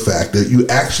focused on the fact that you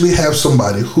actually have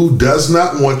somebody who does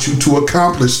not want you to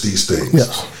accomplish these things.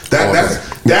 Yes.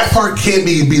 That part can't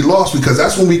be lost, because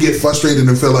that's when we get frustrated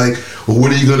and feel like, well,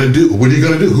 what are you going to do? What are you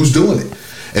going to do? Who's doing it?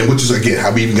 And which is, again,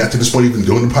 how we even got to this point, even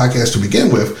doing the podcast to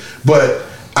begin with. But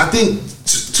I think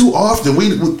too often we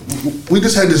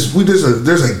just had this.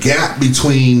 There's a gap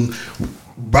between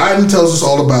Biden tells us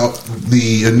all about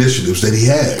the initiatives that he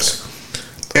has,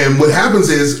 and what happens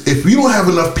is if you don't have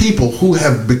enough people who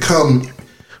have become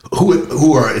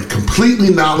who are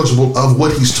completely knowledgeable of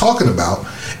what he's talking about,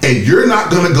 and you're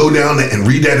not going to go down there and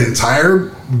read that entire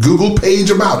Google page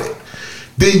about it,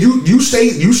 then you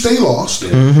stay lost.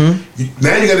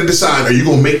 Now you got to decide: are you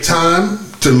going to make time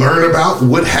to learn about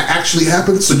what actually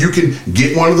happened so you can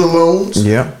get one of the loans?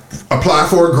 Yeah. Apply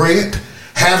for a grant.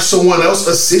 Have someone else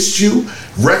assist you.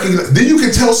 Then you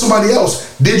can tell somebody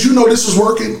else: did you know this was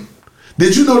working?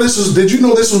 Did you know this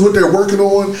was what they're working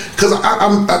on? Because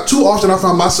I'm too often I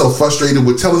find myself frustrated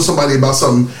with telling somebody about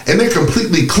something and they're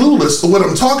completely clueless of what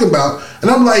I'm talking about,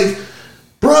 and I'm like,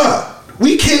 bruh,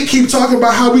 we can't keep talking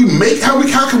about how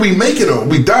can we make it, or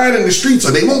we dying in the streets,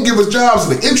 or they won't give us jobs,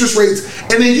 and the interest rates,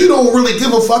 and then you don't really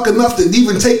give a fuck enough to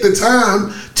even take the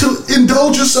time to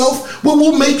indulge yourself what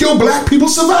will make your black people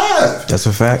survive. That's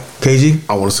a fact. KG?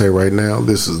 I want to say right now,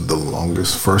 this is the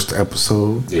longest first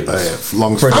episode. Yes.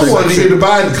 Longest First first I wanted to hear the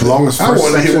Biden clip. Longest I first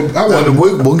wanted to hear. section.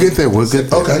 We'll get there. We'll get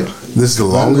there. Okay. This is the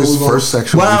longest first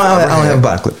section. Well, I we've don't ever have a had.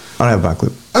 bot clip. I don't have a bot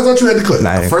clip. I thought you had the clip.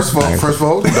 Nah, First of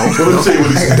all, don't Let me tell you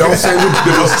what he said. don't say what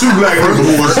There was two black people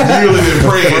who was kneeling and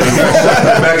praying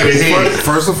back in the head.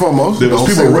 First and foremost, There was don't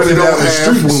people say what running you down don't the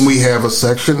have streets. when we have a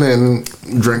section and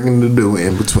drinking to do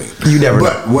in between. You never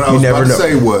But know. what I You was never about to know.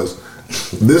 say was,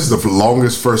 this is the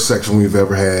longest first section we've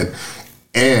ever had,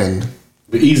 and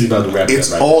Easy about to wrap it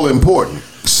it's up. Right? all important.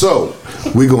 So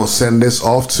we're gonna send this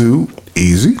off to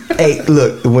Easy. Hey,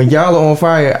 look, when y'all are on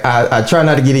fire, I try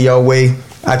not to get in y'all way.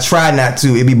 I try not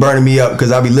to. It be burning me up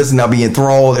because I'll be listening, I'll be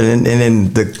enthralled, and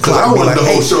then the Because clock I be wanted like, the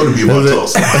whole hey, show to be about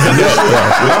toast. When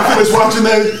I finished watching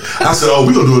that, I said, "Oh,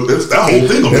 we gonna do it. That whole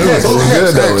thing gonna be about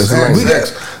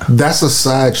toast." That's a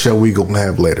side show we gonna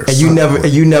have later. and you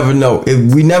never know.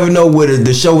 We never know where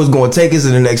the show is going to take us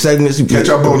in the next segments. Catch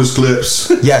our bonus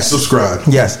clips. Yes. Subscribe.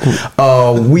 Yes,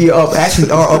 we are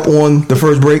up on the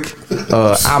first break.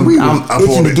 I'm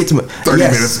itching to get to my 30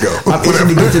 minutes ago. I'm itching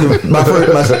to get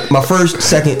to my first,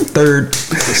 second, third,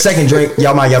 second drink.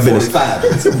 Y'all mind y'all business.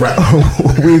 Right.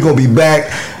 We're gonna be back.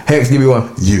 Hex, give me one.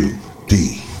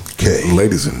 UDK.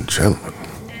 Ladies and gentlemen.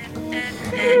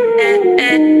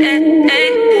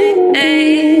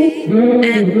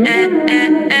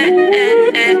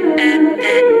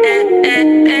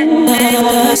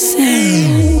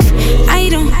 I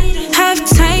don't have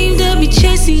time to be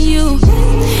chasing you.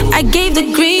 I gave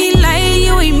the green light,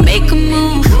 you ain't make a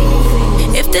move.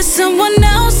 If there's someone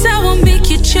else, I will make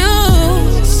you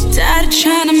choose. Tired of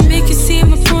trying to make you see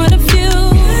my point of view.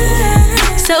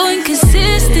 So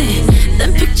inconsistent, the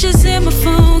pictures in my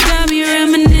phone got me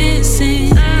reminiscing.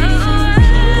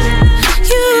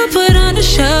 You put on the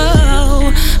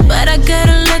show, but I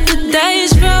gotta let the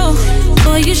dice roll.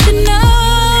 Boy, you should know.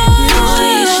 Boy,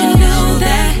 you should know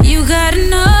that. You gotta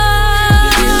know.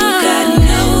 You gotta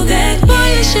know that. Boy,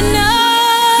 you should know.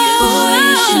 Boy,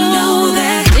 you should know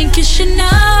that. Think you should know.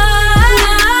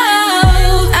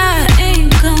 I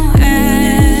ain't gon'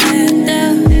 act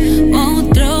up.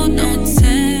 Won't throw no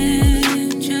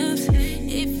tantrums.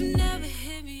 If you never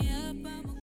hit me.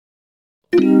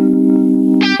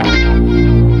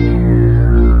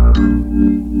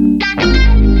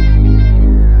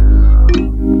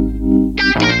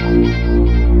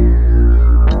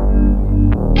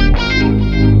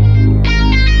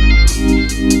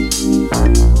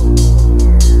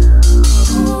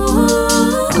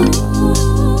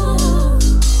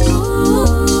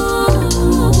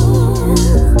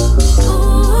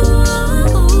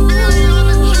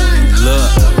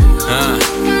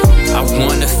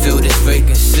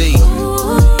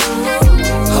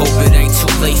 Hope it ain't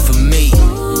too late for me.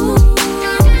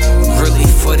 Really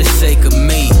for the sake of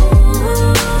me.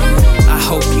 I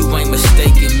hope you ain't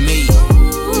mistaken me.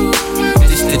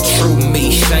 This the true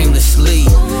me, shamelessly.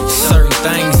 Certain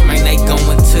things, man, they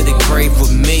going to the grave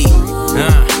with me.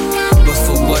 But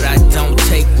for what I don't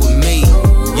take with me,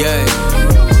 yeah,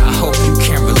 I hope you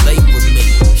can relate with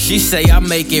me. She say I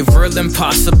make it real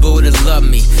impossible to love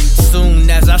me. Soon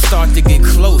as I start to get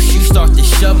close, you start to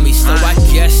shove me. So I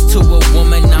guess to a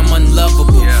woman I'm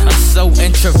unlovable. I'm so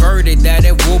introverted that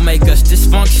it will make us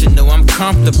dysfunctional. I'm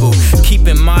comfortable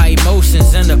keeping my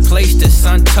emotions in a place that's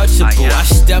untouchable. I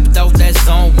stepped out that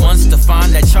zone once to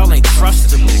find that y'all ain't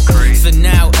trustable. So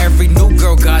now every new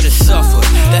girl gotta suffer.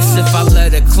 That's if I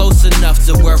let her close enough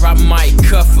to where I might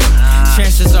cuff her.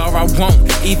 Chances are I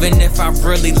won't, even if I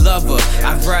really love her.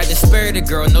 I'd rather spare the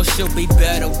girl, know she'll be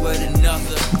better with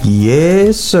another.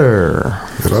 Yes, sir.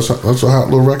 Yeah, that's a hot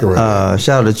little record right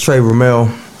Shout out to Trey Romel.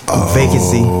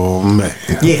 Vacancy. Oh man.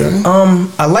 Yeah.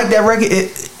 I like that record.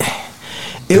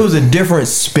 It was a different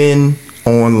spin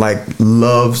on like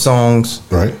love songs,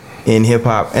 Right. in hip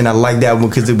hop, and I like that one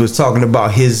because it was talking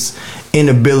about his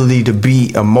inability to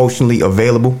be emotionally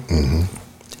available.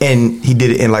 And he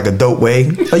did it in like a dope way.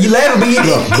 Are you laughing?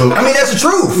 But I mean, that's the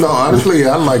truth. No, honestly,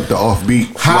 I like the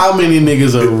offbeat. How many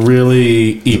niggas are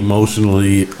really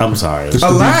emotionally? I'm sorry. A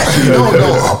lot.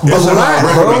 No, It's a hot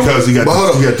record bro. because he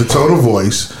got the tone of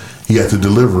voice, he got the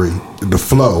delivery, the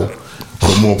flow,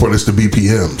 but more important, it's the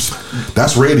BPMs.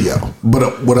 That's radio.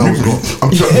 But what I was going,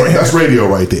 I'm sorry, that's radio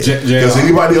right there. Because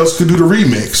anybody else could do the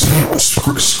remix,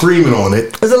 screaming on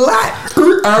it. It's a lot.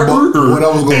 what I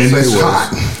was going to And say it's was,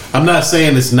 hot. I'm not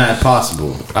saying it's not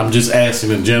possible. I'm just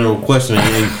asking a general question.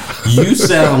 And you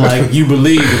sound like you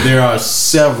believe that there are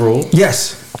several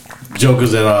Yes.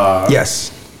 jokers that are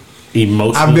Yes.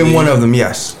 emotionally. I've been one of them.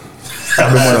 Yes.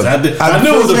 I've been one of them. I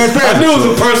knew it was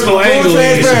a personal angle.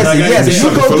 transparency. Yes. If you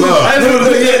go For love.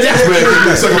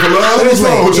 through, Sucker for love. What's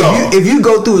wrong with y'all? if you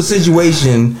go through a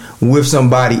situation with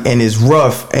somebody and it's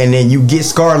rough, and then you get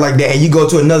scarred like that, and you go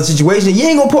to another situation, you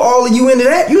ain't gonna put all of you into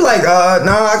that. You like,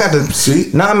 nah, I got to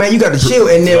See? nah, man, you got to chill.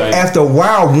 And then Right. after a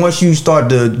while, once you start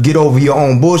to get over your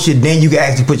own bullshit, then you can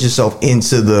actually put yourself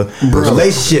into the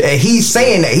relationship. And he's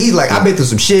saying that he's like, I've been through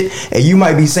some shit, and you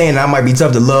might be saying I might be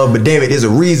tough to love, but damn it, there's a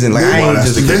reason. Like I ain't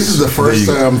that's just. the this is the first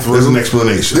There you go. time through. There's an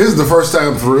explanation. This is the first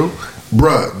time through.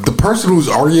 Bruh, the person who's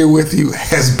arguing with you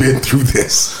has been through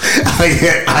this.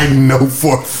 I know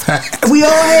for a fact. We all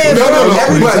have. No.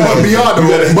 Everybody. But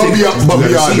beyond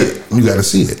see that, it. You got to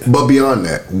see it. but beyond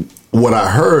that, what I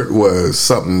heard was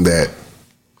something that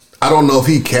I don't know if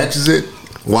he catches it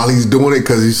while he's doing it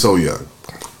because he's so young.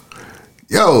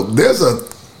 Yo, there's a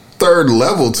third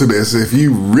level to this. If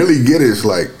you really get it, it's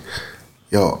like,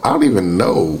 yo, I don't even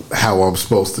know how I'm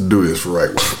supposed to do this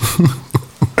right.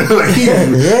 Like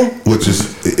Which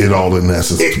is in all in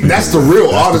essence. that's the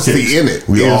real That's the honesty case. in it.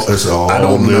 We is, all. It's all. I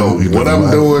don't know we what live I'm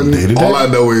life doing. day to day. All I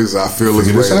know is I feel this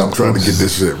Figure way. this And out. I'm trying to get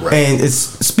this shit right. And it's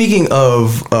speaking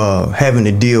of having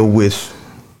to deal with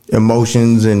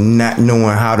emotions and not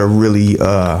knowing how to really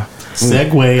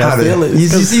Segway. how I to feel it. you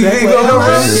see where you go,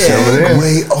 right? Yeah.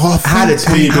 Way off. How to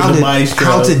People, the maestro.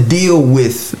 how to deal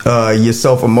with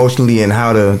yourself emotionally and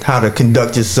how to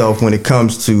conduct yourself when it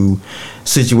comes to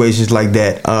situations like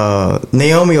that.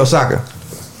 Naomi Osaka.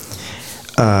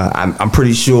 I'm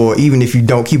pretty sure even if you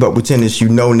don't keep up with tennis, you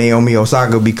know Naomi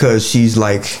Osaka because she's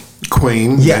like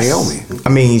Queen yes. Naomi. I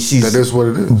mean, she's That is what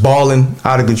it is. balling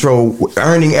out of control,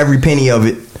 earning every penny of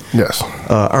it. Yes.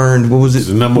 Earned what was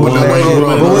it? The number But one. no, wait, woman hold in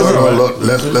on, the hold world.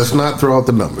 on, let's not throw out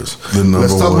the numbers. The number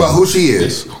Let's talk one. about who she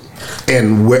is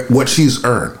and what she's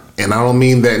earned. And I don't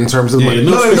mean that in terms of Yeah, money.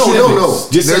 no No. specifics.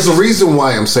 Just There's say a reason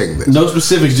why I'm saying this. No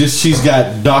specifics. Just she's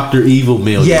got Dr. Evil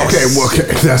millions. Yes. Okay,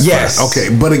 that's Yes. fine. Okay,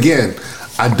 but again,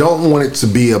 I don't want it to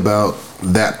be about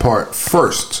that part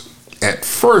first. At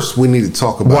first, we need to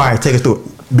talk about Why? Take us through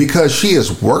it. because she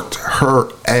has worked her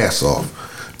ass off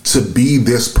to be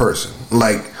this person.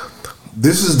 Like,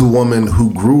 this is the woman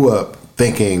who grew up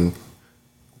thinking,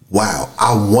 wow,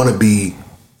 I want to be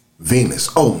Venus.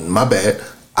 Oh, my bad.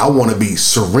 I want to be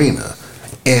Serena.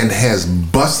 And has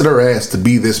busted her ass to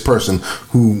be this person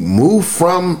who moved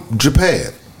from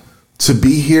Japan to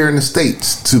be here in the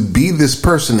States, to be this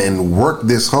person and work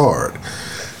this hard.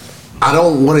 I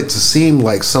don't want it to seem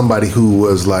like somebody who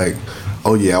was like,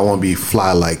 oh yeah, I want to be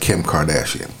fly like Kim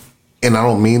Kardashian. And I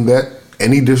don't mean that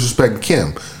any disrespect to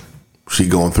Kim. She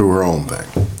going through her own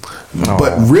thing.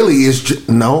 But really it's just,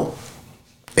 no.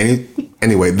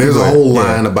 Anyway, there's a whole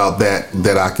line about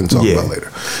that I can talk about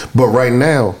later. But right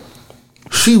now,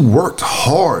 she worked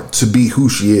hard to be who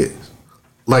she is.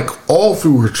 like all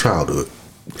through her childhood.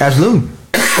 Absolutely.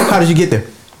 How did you get there?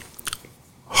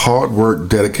 Hard work,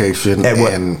 dedication, At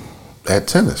what? and at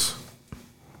tennis.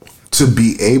 To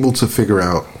be able to figure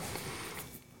out,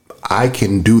 I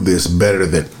can do this better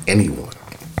than anyone.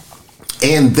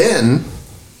 And then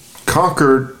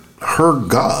conquered her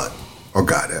god or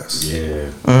goddess.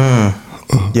 Yeah.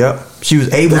 Yep. She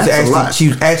was able That's a to lot. she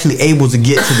was actually able to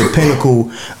get to the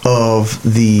pinnacle of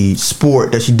the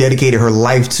sport that she dedicated her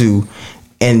life to,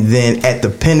 and then at the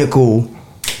pinnacle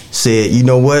said, you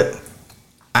know what?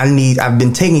 I've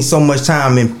been taking so much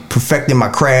time in perfecting my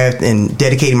craft and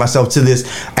dedicating myself to this.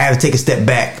 I have to take a step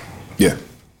back Yeah.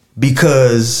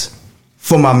 because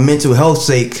for my mental health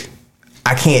sake,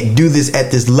 I can't do this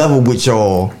at this level with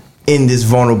y'all in this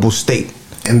vulnerable state.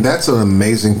 And that's an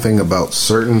amazing thing about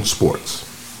certain sports.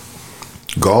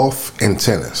 Golf and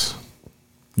tennis.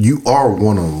 You are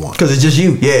one-on-one. Because it's just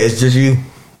you. Yeah, it's just you.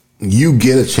 You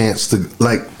get a chance to,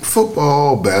 like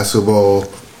football, basketball,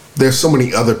 there's so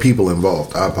many other people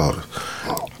involved. I apologize.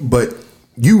 But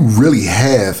you really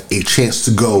have a chance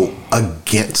to go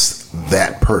against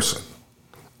that person.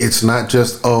 It's not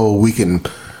just, oh, we can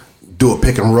do a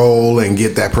pick and roll and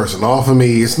get that person off of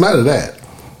me. It's none of that.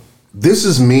 This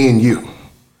is me and you.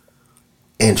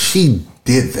 And she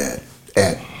did that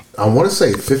at, I want to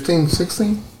say 15,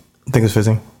 16? I think it's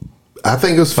 15. I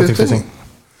think it was 15. 15.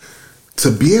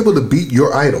 To be able to beat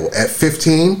your idol at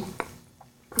 15,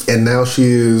 and now she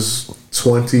is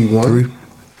 21?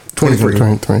 23.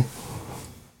 23.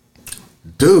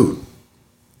 Dude,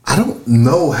 I don't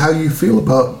know how you feel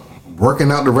about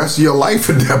working out the rest of your life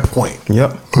at that point.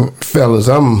 Yep. Fellas,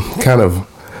 I'm kind of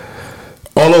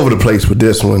all over the place with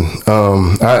this one.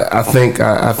 I think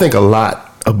a lot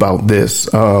about this.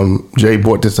 Jay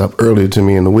brought this up earlier to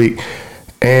me in the week,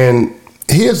 and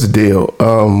here's the deal: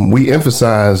 we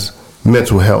emphasize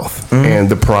mental health and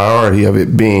the priority of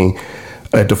it being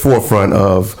at the forefront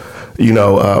of,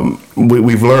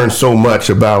 we've learned so much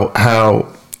about how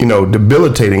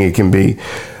debilitating it can be.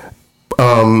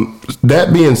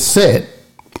 That being said,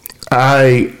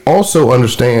 I also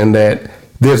understand that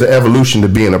there's an evolution to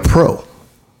being a pro.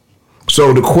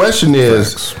 So the question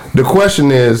is,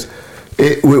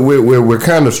 we're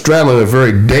kind of straddling a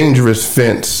very dangerous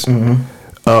fence,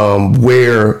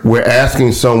 where we're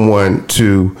asking someone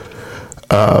to,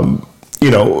 I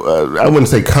wouldn't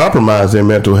say compromise their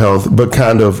mental health, but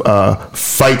kind of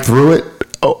fight through it,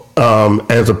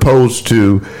 as opposed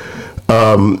to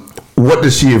what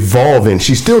does she evolve in?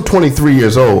 She's still 23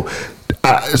 years old.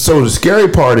 So the scary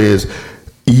part is,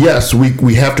 yes,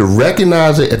 we have to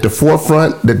recognize it at the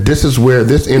forefront that this is where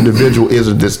this individual is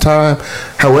at this time.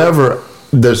 However,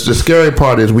 the scary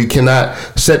part is we cannot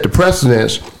set the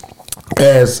precedence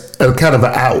as a kind of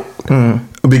an out.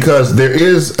 Because there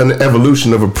is an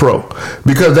evolution of a pro.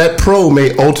 Because that pro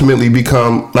may ultimately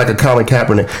become like a Colin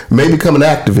Kaepernick, may become an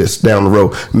activist down the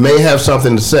road, may have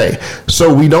something to say.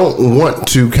 So we don't want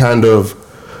to kind of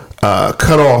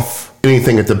cut off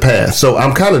anything at the past. So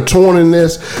I'm kind of torn in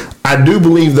this. I do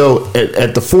believe, though,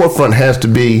 at the forefront has to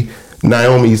be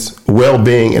Naomi's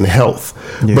well-being and health.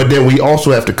 Yeah. But then we also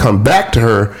have to come back to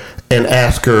her and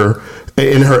ask her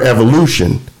in her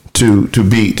evolution to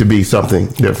be something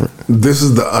different. This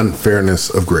is the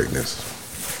unfairness of greatness.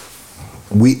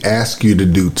 We ask you to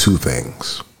do two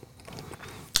things: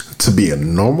 to be a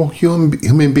normal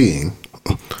human being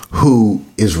who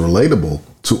is relatable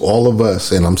to all of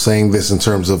us, and I'm saying this in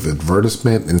terms of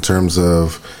advertisement, in terms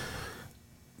of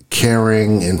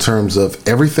caring, in terms of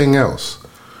everything else.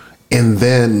 And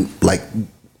then, like,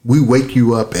 we wake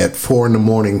you up at 4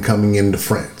 a.m. coming into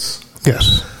France.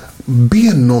 Yes. Be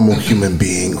a normal human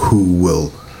being who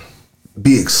will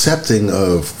be accepting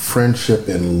of friendship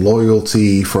and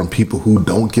loyalty from people who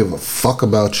don't give a fuck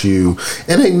about you,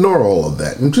 and ignore all of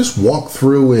that and just walk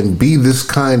through and be this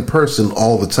kind person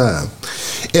all the time.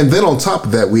 And then on top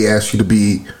of that, we ask you to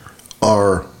be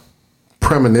our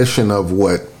premonition of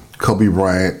what Kobe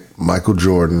Bryant, Michael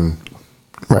Jordan,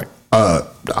 right?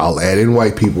 I'll add in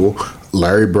white people,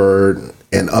 Larry Bird,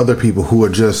 and other people who are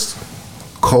just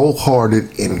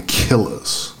cold-hearted and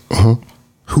killers,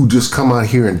 who just come out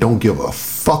here and don't give a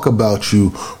fuck about you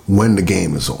when the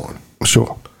game is on.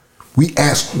 Sure. We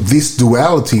ask this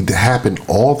duality to happen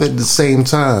all at the same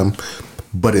time,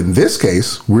 but in this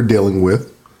case, we're dealing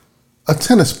with a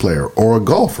tennis player or a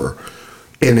golfer.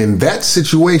 And in that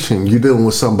situation, you're dealing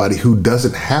with somebody who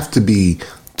doesn't have to be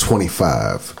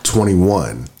 25,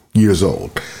 21 years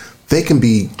old. They can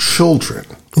be children.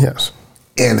 Yes.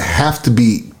 And have to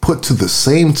be put to the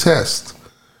same test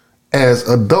as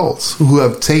adults who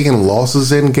have taken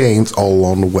losses and gains all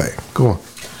along the way. Go on.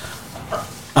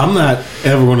 I'm not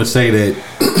ever going to say that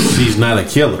she's not a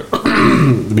killer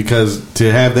because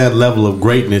to have that level of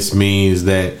greatness means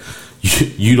that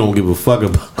you don't give a fuck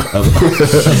about.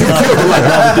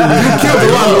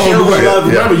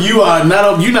 Remember,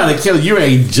 you're not a killer. You're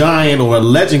a giant or a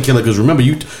legend killer. Because remember,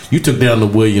 you took down the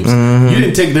Williams. You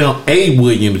didn't take down a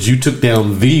Williams. You took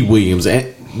down the Williams.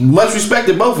 And much respect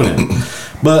to both of them.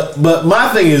 But my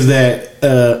thing is that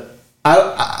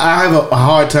I have a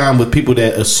hard time with people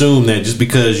that assume that just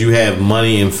because you have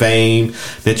money and fame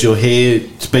that your head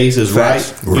space is right.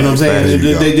 You know what I'm saying?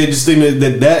 They just think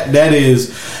that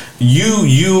is.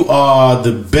 You are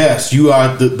the best. You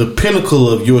are the pinnacle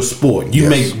of your sport. You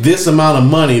make this amount of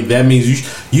money. That means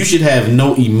you should have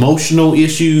no emotional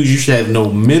issues. You should have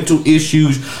no mental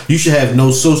issues. You should have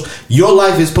no social. Your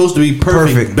life is supposed to be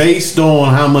perfect based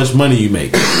on how much money you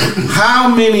make. How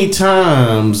many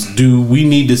times do we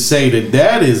need to say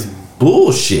that is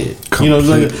bullshit? Completely. You know,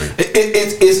 like,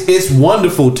 it's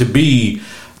wonderful to be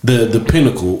the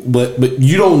pinnacle, but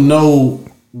you don't know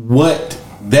what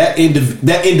that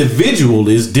individual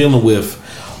is dealing with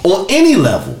on any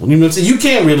level. You know what I'm saying? You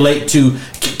can't relate to.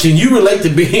 Can you relate to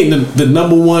being the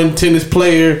number one tennis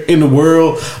player in the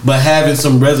world, but having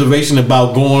some reservation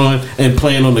about going and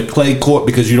playing on the clay court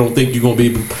because you don't think you're going to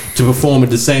be able to perform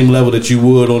at the same level that you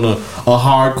would on a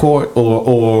hard court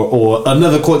or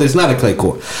another court that's not a clay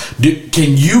court?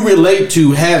 Can you relate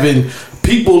to having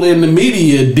people in the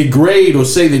media degrade or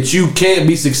say that you can't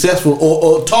be successful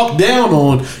or talk down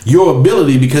on your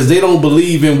ability because they don't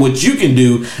believe in what you can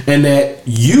do and that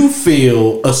you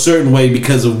feel a certain way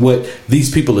because of what these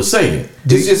people are saying?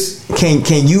 It's just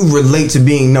can you relate to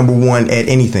being number one at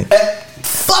anything?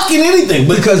 Fucking anything,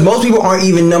 because most people aren't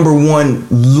even number one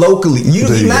locally.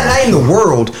 Not in the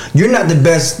world. You're not the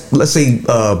best. Let's say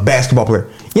basketball player.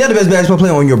 You're not the best basketball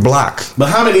player on your block. But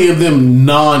how many of them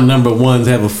non-number ones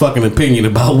have a fucking opinion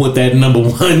about what that number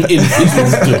one individual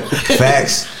is doing?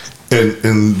 Facts.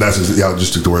 And that's y'all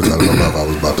just took the words out of my mouth. I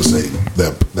was about to say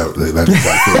that exact thing.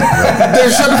 Then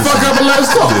shut the fuck up and let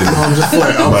us talk. I'm just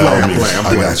playing.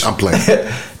 I'm playing.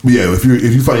 Yeah, if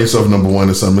you find yourself number one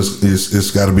in something,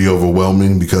 it's got to be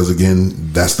overwhelming because again,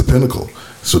 that's the pinnacle.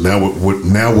 So now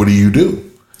what do you do?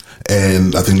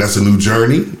 And I think that's a new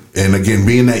journey. And again,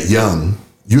 being that young,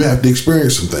 you have to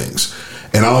experience some things.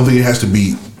 And I don't think it has to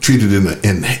be treated in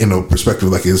a perspective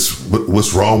like it's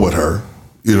what's wrong with her.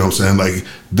 You know what I'm saying? Like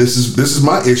this is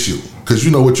my issue because you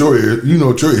know what your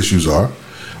issues are.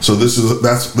 So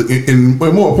and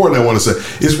more importantly, I want to say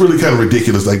it's really kind of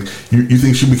ridiculous. Like you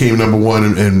think she became number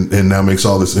one and now makes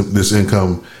all this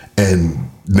income and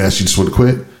now she just would have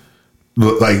quit.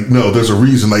 Like no, there's a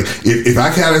reason. Like if I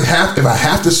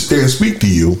have to sit there and speak to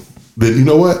you, then you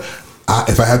know what?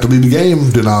 If I have to leave the game,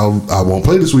 then I won't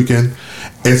play this weekend.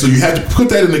 And so you have to put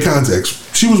that into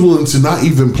context. She was willing to not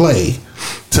even play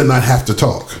to not have to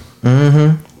talk.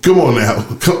 Mm-hmm. Come on now.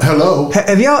 Hello.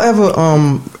 Have y'all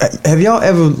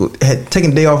ever had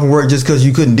taken a day off from work just because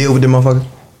you couldn't deal with them motherfuckers?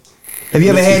 Have you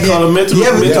ever had that? Because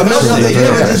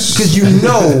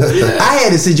I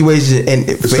had a situation, and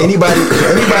for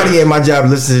anybody at my job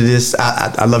listening to this,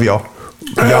 I love y'all.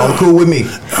 Y'all are cool with me.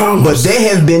 But there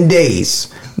have been days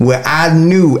where I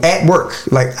knew at work,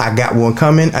 like I got one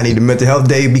coming, I need a mental health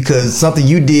day because something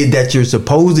you did that you're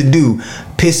supposed to do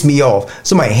pissed me off.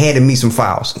 Somebody handed me some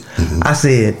files. Mm-hmm. I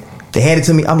said, they handed it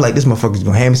to me, I'm like, this motherfucker's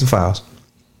gonna hand me some files.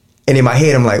 And in my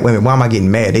head, I'm like, wait a minute, why am I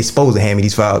getting mad? They supposed to hand me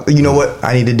these files. You know what?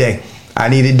 I need a day.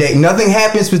 Nothing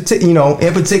happens, in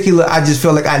particular, I just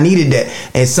feel like I needed that.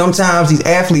 And sometimes these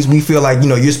athletes, we feel like,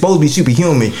 you're supposed to be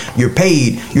superhuman. You're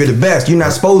paid. You're the best. You're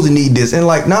not supposed to need this. And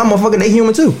like, nah, motherfucker, they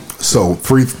human too. So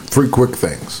three quick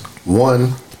things.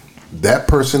 One, that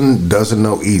person doesn't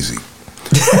know easy.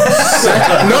 No.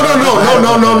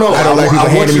 I don't like people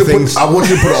handing me things. I want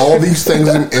you to put all these things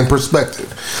in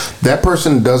perspective. That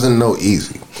person doesn't know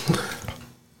easy.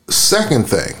 Second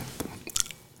thing,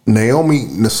 Naomi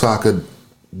Osaka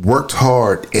worked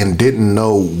hard and didn't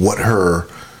know what her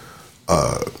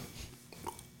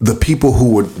the people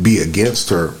who would be against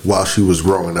her while she was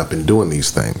growing up and doing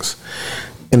these things.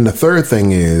 And the third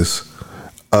thing is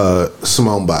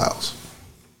Simone Biles.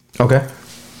 Okay.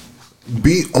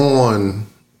 Be on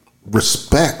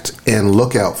respect and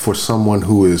look out for someone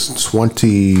who is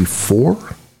 24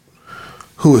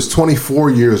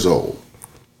 years old,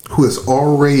 who has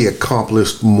already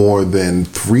accomplished more than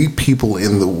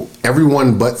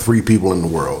everyone but 3 people in the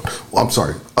world. Well, I'm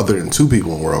sorry, other than 2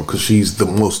 people in the world, because she's the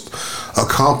most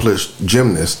accomplished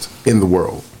gymnast in the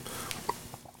world.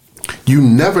 You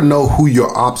never know who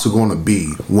your ops are going to be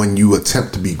when you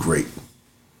attempt to be great.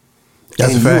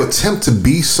 That's and you attempt to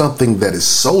be something that is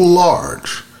so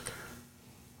large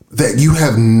that you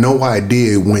have no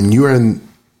idea when you're in.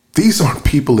 These aren't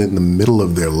people in the middle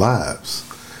of their lives.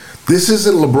 This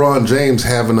isn't LeBron James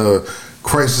having a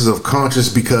crisis of conscience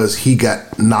because he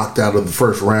got knocked out of the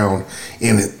first round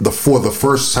for the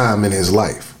first time in his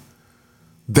life.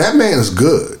 That man's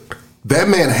good. That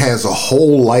man has a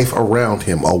whole life around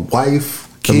him, a wife,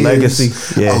 kids,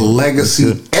 a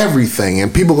legacy, everything.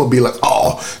 And people going to be like,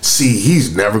 oh, see,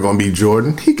 he's never going to be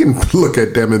Jordan. He can look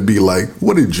at them and be like,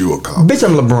 what did you accomplish? Bitch,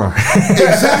 I'm LeBron.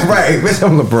 Exactly. Right, bitch,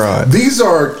 I'm LeBron. These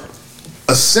are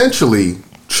essentially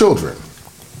children.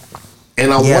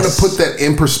 And I want to put that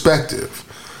in perspective.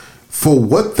 For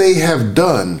what they have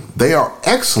done, they are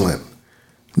excellent.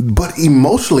 But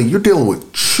emotionally, you're dealing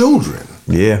with children.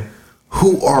 Yeah.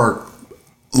 Who are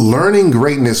learning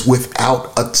greatness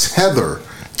without a tether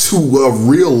to a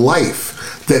real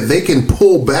life that they can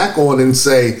pull back on and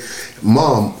say,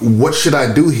 Mom, what should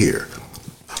I do here?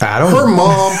 I don't know. Her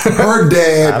mom, her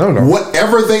dad, I don't know.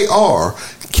 whatever they are,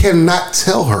 cannot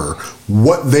tell her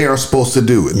what they are supposed to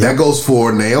do. Yep. That goes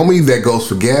for Naomi, that goes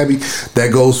for Gabby,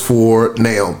 that goes for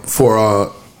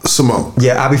Simone.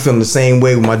 Yeah, I be feeling the same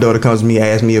way when my daughter comes to me and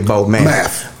asks me about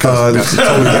math.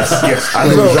 Yes, I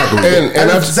know exactly.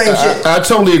 And I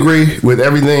totally agree with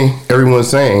everything everyone's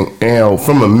saying. And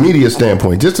from a media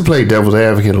standpoint, just to play devil's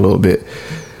advocate a little bit,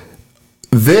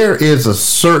 there is a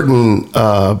certain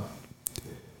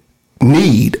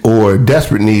need or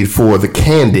desperate need for the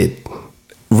candid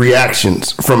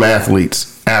reactions from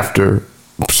athletes after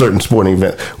certain sporting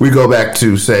events. We go back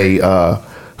to, say,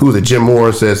 who was it? Jim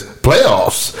Moore says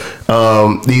playoffs.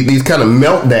 These kind of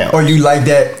meltdowns. Or you like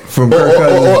that from Kirk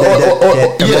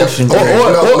Cousins?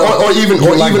 Or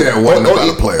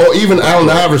even Allen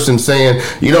Iverson saying,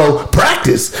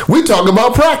 practice. We talk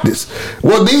about practice.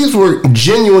 Well, these were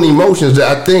genuine emotions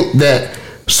that I think that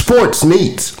sports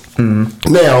needs.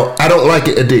 Mm-hmm. Now, I don't like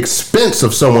it at the expense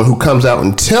of someone who comes out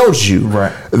and tells you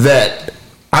that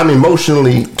I'm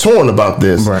emotionally torn about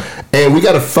this, and we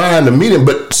got to find a medium.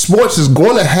 But sports is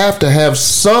going to have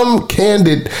some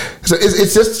candid. So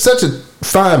it's just such a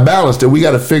fine balance that we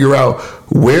got to figure out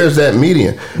where's that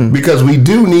medium, because we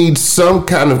do need some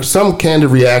candid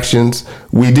reactions.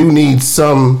 We do need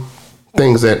some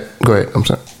things that. Go ahead. I'm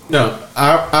sorry. No,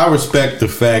 I respect the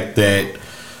fact that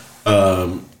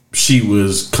she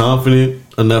was confident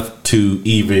enough to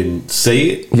even say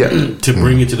it, to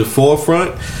bring it to the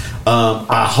forefront.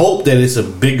 I hope that it's a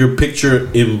bigger picture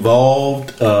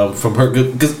involved from her,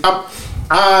 because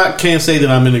I can't say that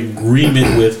I'm in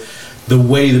agreement with the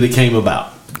way that it came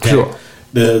about. Okay? Sure.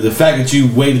 The fact that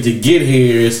you waited to get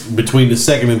here is between the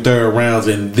second and third rounds,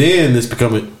 and then this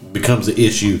becomes an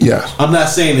issue. Yeah. I'm not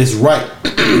saying it's right,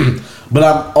 but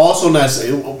I'm also not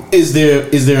saying is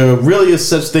there really a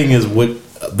such thing as what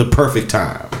the perfect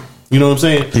time? You know what I'm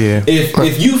saying? Yeah.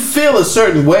 If you feel a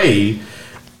certain way,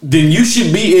 then you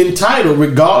should be entitled,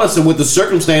 regardless of what the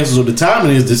circumstances or the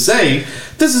timing is, to say,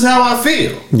 this is how I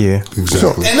feel. Yeah,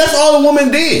 exactly. And that's all the woman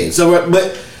did. So,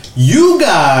 but you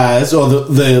guys, or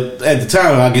the at the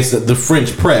time, I guess the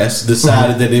French press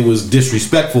decided that it was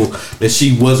disrespectful that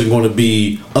she wasn't going to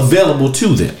be available to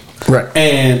them. Right.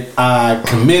 And I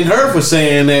commend her for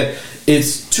saying that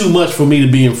it's too much for me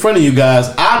to be in front of you guys.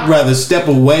 I'd rather step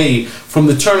away from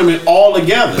the tournament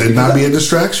altogether. And not be a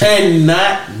distraction.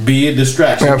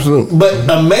 Absolutely. But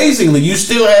amazingly, you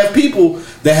still have people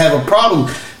that have a problem.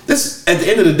 This, at the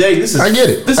end of the day, this is I get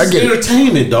it. This is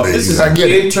entertainment, dog. This is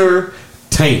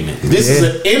entertainment. This is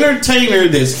an entertainer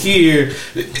that's here.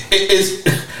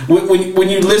 When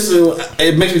you listen,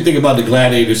 it makes me think about the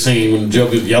Gladiator scene when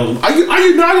Joker's yelling, "Are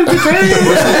you not entertained?"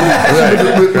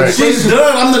 Right. She's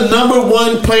done. I'm the number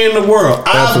one player in the world.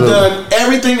 Absolutely. I've done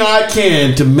everything I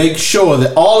can to make sure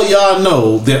that all of y'all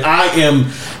know that I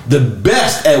am the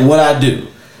best at what I do.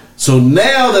 So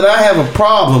now that I have a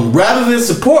problem, rather than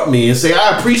support me and say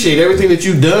I appreciate everything that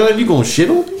you've done, you gonna shit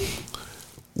on me?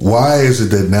 Why is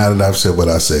it that now that I've said what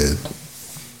I said,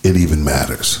 it even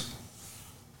matters?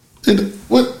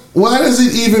 Why does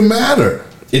it even matter?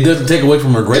 It doesn't take away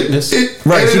from her greatness. It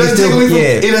doesn't take away from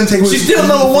She's still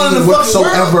number one in the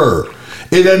whatsoever.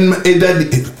 It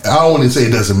doesn't. I don't want to say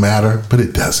it doesn't matter, but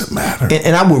it doesn't matter.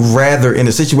 And I would rather, in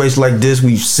a situation like this,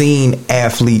 we've seen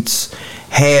athletes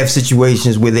have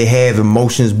situations where they have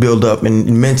emotions build up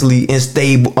and mentally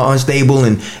unstable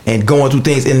and going through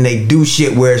things, and they do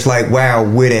shit where it's like, wow,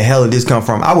 where the hell did this come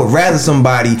from? I would rather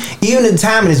somebody, even if the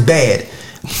timing is bad,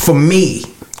 for me,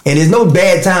 and there's no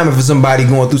bad timing for somebody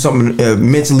going through something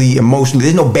mentally, emotionally.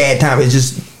 There's no bad time. It's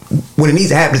just when it needs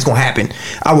to happen, it's gonna happen.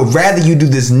 I would rather you do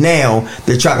this now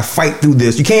than try to fight through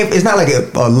this. You can't. It's not like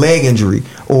a leg injury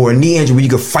or a knee injury where you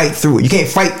can fight through it. You can't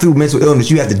fight through mental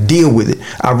illness. You have to deal with it.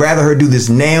 I'd rather her do this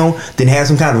now than have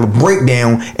some kind of a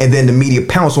breakdown and then the media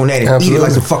pounce on that and eat it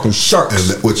like some fucking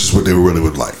sharks. Which is what they really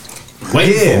would like.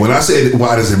 Yeah. When I say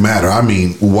why does it matter, I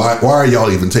mean why are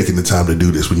y'all even taking the time to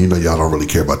do this when you know y'all don't really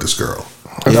care about this girl?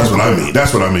 That's what I mean.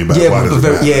 That's what I mean by why does it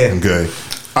matter? Yeah. Okay.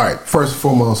 All right. First and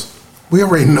foremost, we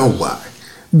already know why.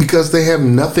 Because they have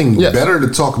nothing better to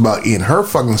talk about in her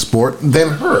fucking sport than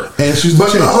her. And she's the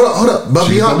champ. Hold up. But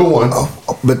she's beyond, number one.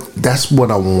 But that's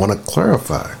what I want to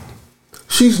clarify.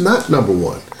 She's not number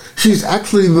one. She's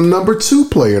actually the number 2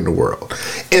 player in the world.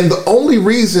 And the only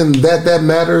reason that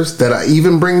matters, that I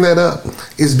even bring that up,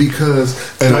 is because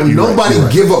nobody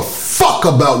give a fuck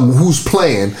about who's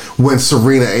playing when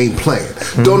Serena ain't playing.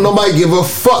 Don't nobody give a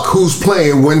fuck who's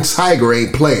playing when Tiger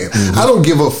ain't playing. I don't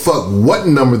give a fuck what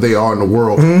number they are in the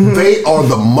world. They are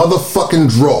the motherfucking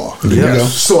draw.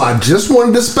 Yes. So I just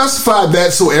wanted to specify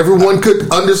that so everyone could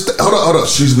understand. Hold up.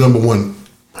 She's number one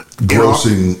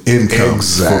grossing income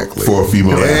for a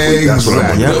female athlete. That's what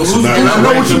I'm Exactly. doing. And I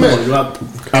know what you meant.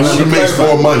 She makes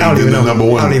more money than the number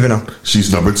one. I don't even know.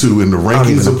 She's number 2 in the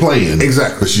rankings of playing.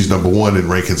 Exactly. But she's number 1 in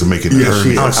rankings of making she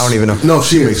I don't even know. No,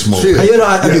 she makes more. You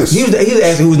know, Yes. he was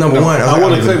asking who's number one. I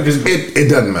want to clarify because It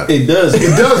doesn't matter. it does.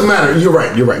 It does matter. You're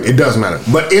right. It does matter.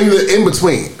 But in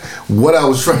between, what I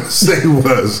was trying to say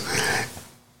was,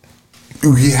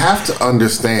 you have to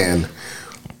understand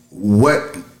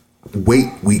what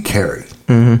weight we carry,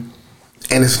 and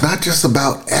it's not just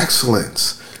about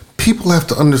excellence. People have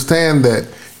to understand that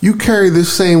you carry this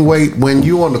same weight when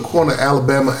you're on the corner of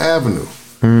Alabama Avenue.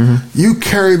 You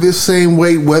carry this same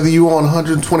weight whether you're on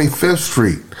 125th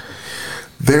Street.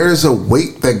 There is a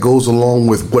weight that goes along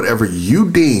with whatever you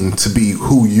deem to be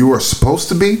who you are supposed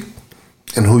to be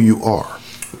and who you are.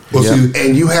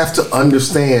 And you have to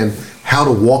understand how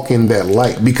to walk in that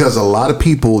light, because a lot of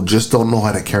people just don't know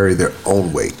how to carry their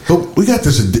own weight. But we got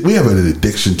this. We have an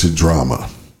addiction to drama.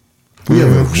 We have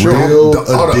a real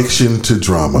addiction to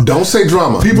drama. Don't say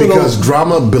drama, because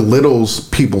drama belittles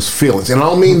people's feelings, and I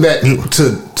don't mean that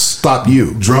to stop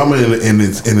you. Drama in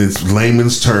its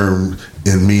layman's term,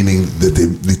 in meaning that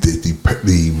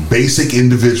the basic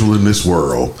individual in this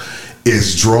world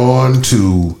is drawn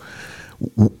to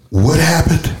what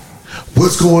happened,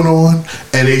 what's going on,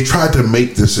 and they tried to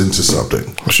make this into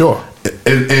something. Sure.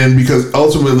 And because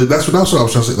ultimately that's what I was trying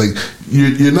to say. Like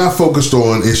you're not focused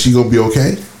on, is she gonna be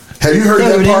okay? Have you heard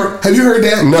that part? Have you heard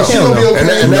that? No. Is she gonna be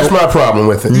okay? And that's my problem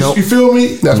with it. You feel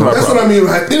me? That's my problem. what I mean.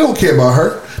 They don't care about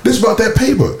her. This is about that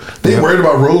paper. They worried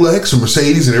about Rolex and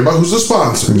Mercedes and everybody who's the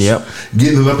sponsors. Yep.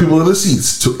 Getting enough people in the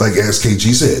seats to, like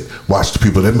SKG said, watch the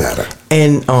people that matter.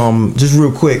 And just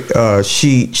real quick,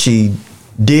 she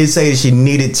did say that she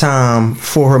needed time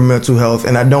for her mental health,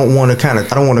 and I don't want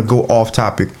to go off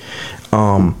topic,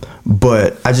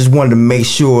 but I just wanted to make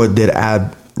sure that I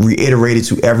reiterated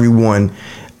to everyone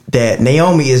that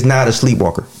Naomi is not a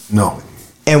sleepwalker. No.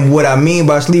 And what I mean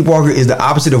by sleepwalker is the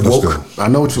opposite of woke. I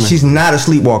know what you mean. She's not a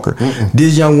sleepwalker.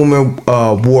 This young woman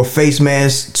wore face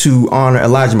masks to honor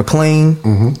Elijah McClain,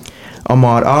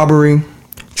 Ahmaud Arbery,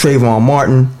 Trayvon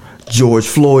Martin, George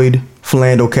Floyd,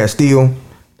 Philando Castile,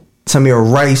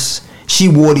 Tamir Rice. She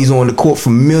wore these on the court for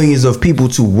millions of people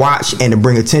to watch and to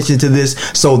bring attention to this.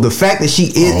 So the fact that she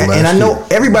is, and I know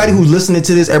everybody who's listening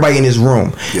to this, everybody in this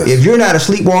room, if you're not a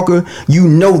sleepwalker, you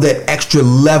know that extra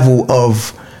level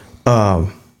of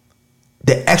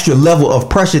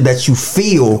pressure that you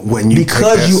feel when you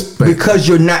because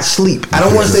you're not sleep. I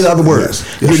don't want to say the other words.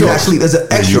 You're not sleep. There's an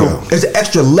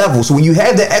extra level. So when you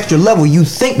have that extra level, you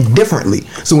think differently.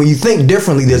 So when you think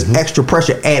differently, there's extra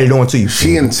pressure added onto you.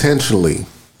 She intentionally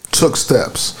took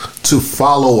steps to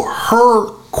follow her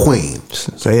queen,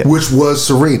 which was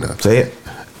Serena. Say it.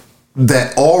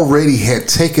 That already had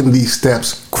taken these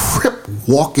steps, crip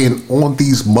walking on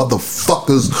these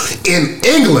motherfuckers in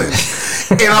England.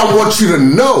 And I want you to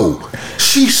know,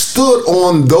 she stood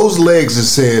on those legs and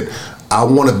said, I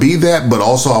want to be that, but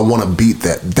also I want to beat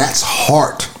that. That's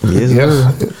heart.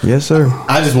 Yes, sir.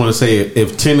 I just want to say,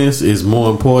 if tennis is more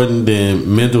important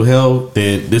than mental health,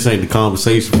 then this ain't the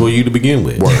conversation for you to begin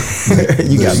with.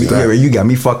 You got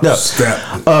me fucked up.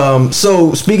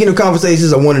 So speaking of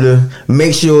conversations, I wanted to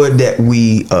make sure that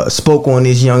we spoke on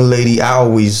this young lady. I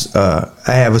always I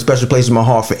have a special place in my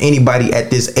heart for anybody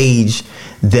at this age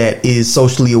that is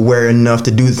socially aware enough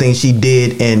to do the things she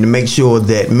did and to make sure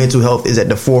that mental health is at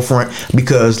the forefront,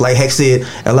 because like Hex said,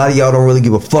 a lot of y'all don't really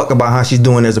give a fuck about how she's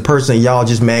doing as a person. Y'all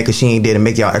just mad because she ain't there to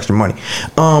make y'all extra money.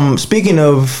 Speaking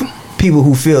of people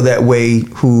who feel that way,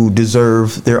 who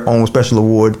deserve their own special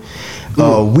award.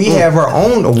 We have our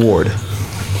own award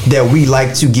that we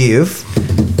like to give.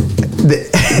 The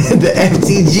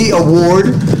FTG Award.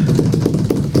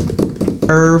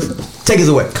 Irv, take us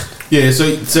away. Yeah, so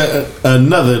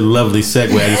another lovely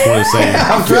segue. I just want to say,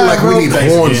 I feel like we need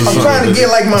horns or I'm something. trying to get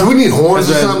like my. Do we need horns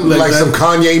or something? Like some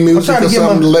Kanye music trying to or get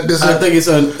something my- to let this I in? think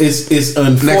it's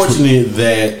unfortunate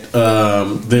that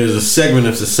there's a segment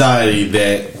of society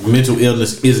that mental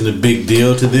illness isn't a big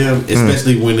deal to them,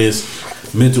 especially when it's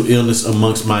mental illness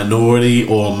amongst minority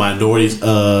or minorities,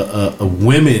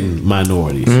 women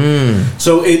minorities.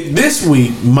 So this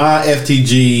week, my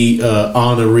FTG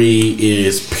honoree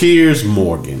is Piers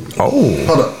Morgan. Oh,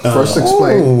 Hold up. First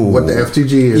explain what the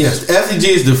FTG is. Yes, the FTG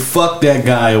is the Fuck That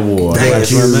Guy Award. Thank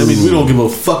you. That means we don't give a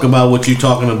fuck about what you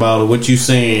talking about or what you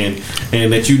saying,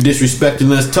 and that you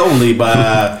disrespecting us totally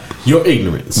by your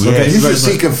ignorance. Yeah, You should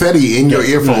see confetti in your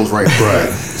earphones right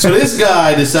now. So this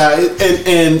guy decided,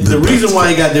 and the reason why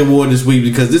he got the award this week,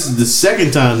 because this is the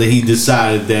second time that he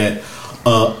decided that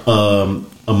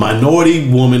a minority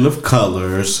woman of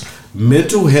color's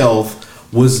mental health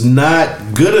was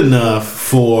not good enough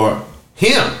for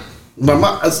him.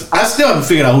 I still haven't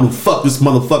figured out who the fuck this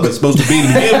motherfucker is supposed to be to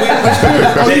begin with.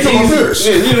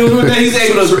 That he's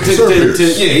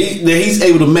able he's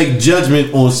able to make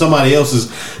judgment on somebody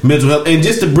else's mental health. And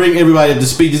just to bring everybody up to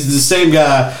speed, this is the same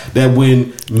guy that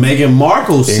when Meghan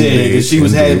Markle said that she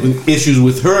was having issues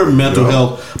with her mental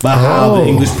health by how the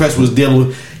English press was dealing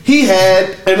with, he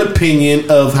had an opinion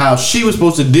of how she was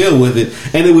supposed to deal with it,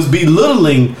 and it was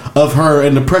belittling of her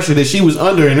and the pressure that she was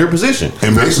under in her position.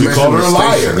 And basically called her a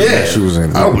liar. Yeah. She was in.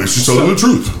 I don't believe she's telling the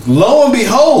truth. Lo and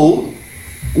behold,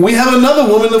 we have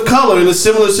another woman of color in a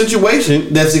similar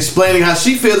situation that's explaining how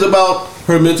she feels about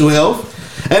her mental health.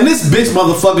 And this bitch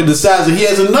motherfucker decides that he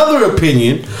has another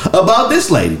opinion about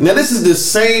this lady. Now, this is the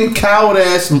same coward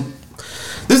ass.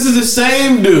 This is the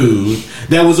same dude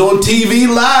that was on TV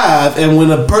live, and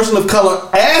when a person of color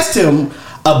asked him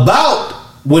about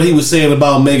what he was saying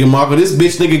about Meghan Markle, this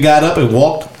bitch nigga got up and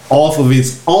walked off of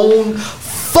his own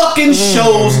fucking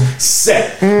show's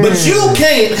set. But you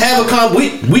can't have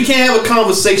we can't have a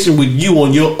conversation with you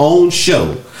on your own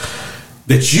show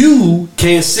that you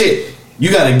can't sit.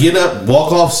 You gotta get up,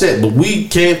 walk off set, but we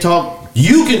can't talk.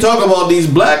 You can talk about these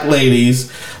black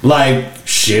ladies like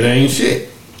shit ain't shit.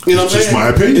 You know what I'm It's just saying? my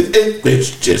opinion.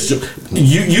 It's just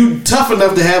you tough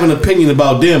enough to have an opinion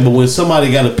about them, but when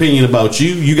somebody got an opinion about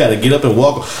you, you got to get up and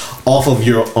walk off of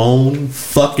your own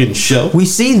fucking show. we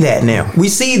see that now. We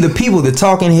see the people, the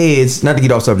talking heads. Not to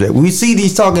get off subject. We see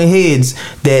these talking heads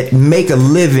that make a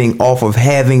living off of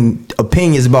having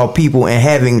opinions about people and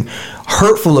having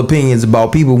hurtful opinions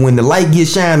about people. When the light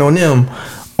gets shined on them,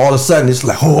 all of a sudden it's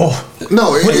like, oh.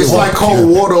 No, it's like cold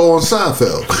water on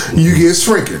Seinfeld. You get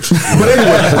shrinkage. But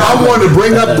anyway, I wanted to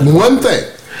bring up the one thing.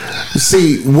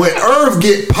 See, when Irv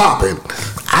get popping,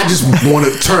 I just want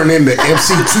to turn into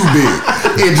MC Too Big.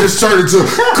 It just turned into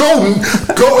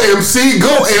go MC,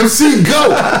 go MC,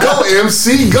 go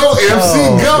MC, go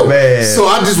MC, go. Man. So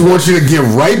I just want you to get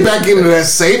right back into that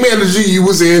same energy you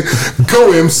was in.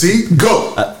 Go MC,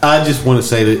 go. I just want to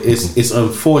say that it's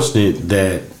unfortunate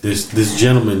that this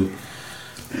gentleman.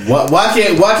 Why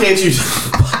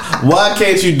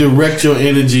can't you direct your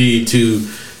energy to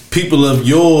people of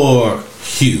your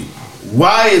hue?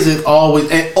 Why is it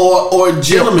always or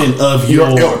gentlemen of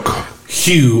your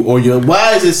hue or your?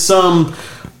 Why is it some?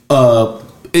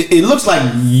 It looks like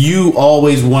you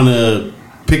always want to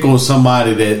pick on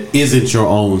somebody that isn't your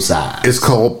own size. It's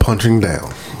called punching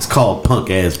down. It's called punk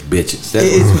ass bitches. That's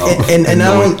what it's called.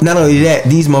 And not only that,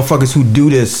 these motherfuckers who do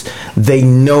this, they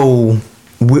know.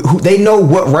 They know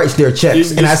what writes their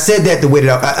checks, and I said that the way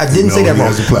that I didn't say that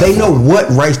wrong. They know what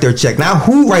writes their check. Now,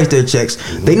 who writes their checks?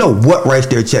 They know what writes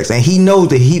their checks, and he knows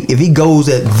that if he goes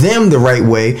at them the right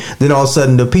way, then all of a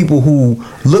sudden the people who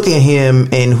look at him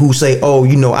and who say, "Oh,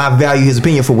 you know, I value his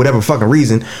opinion for whatever fucking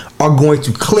reason," are going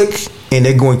to click and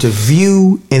they're going to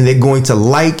view and they're going to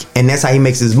like, and that's how he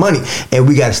makes his money. And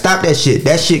we got to stop that shit.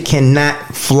 That shit cannot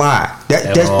fly.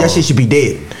 That shit should be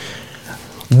dead.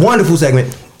 Wonderful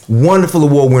segment. Wonderful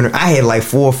award winner. I had like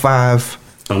 4 or 5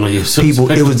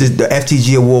 people. It was just the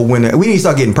FTG award winner. We need to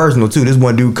start getting personal too. This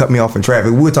one dude cut me off in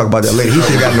traffic. We'll talk about that later. He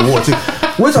should have gotten an award too.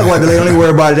 We'll talk about that later. Don't even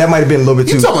worry about it. That might have been a little bit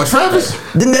too. You talking about Travis?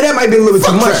 That might have been a little bit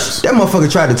too much. Travis. That motherfucker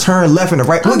tried to turn left and the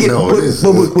right. We'll get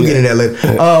into that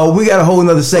later. We got a whole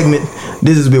nother segment.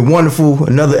 This has been wonderful.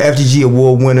 Another FTG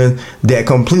award winner that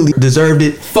completely deserved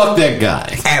it. Fuck that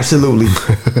guy. Absolutely.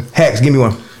 Hacks, give me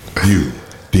one.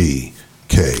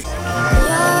 UDK.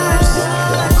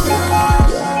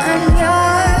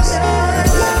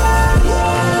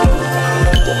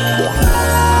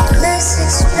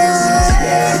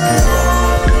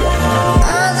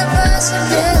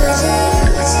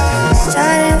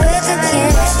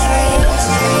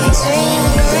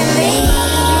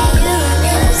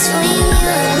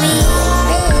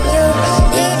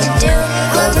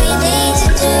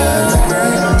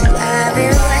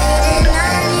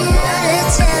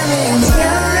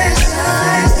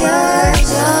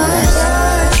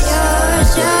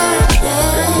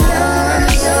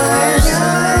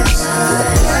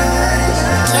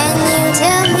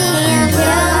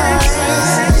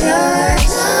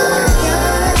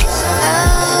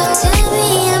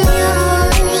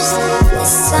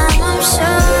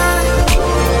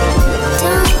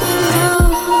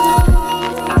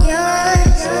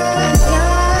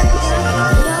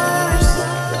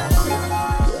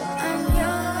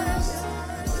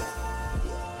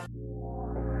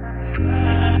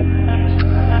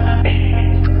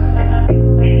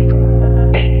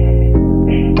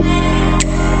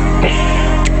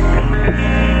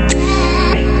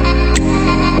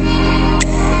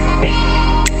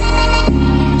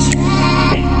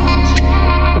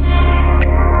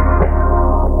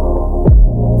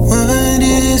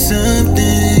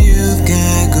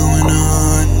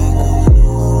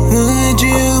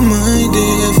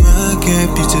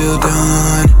 till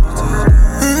dawn.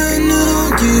 I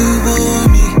know you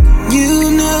want me.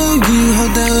 You know you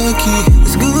hold the key.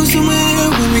 Let's go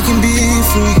somewhere where we can be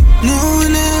free. No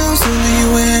one else, only you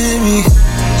and me.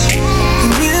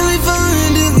 I'm really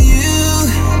finding you.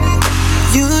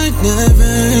 You're the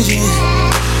virgin,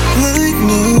 like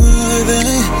no other.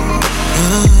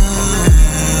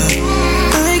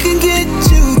 I can get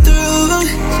you through,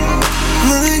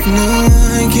 like no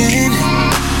one can.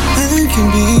 I can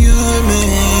be your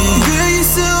man. Girl, you're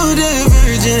so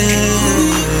divergent.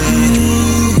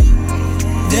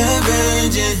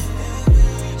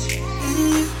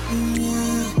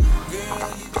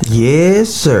 Yes,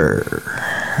 sir.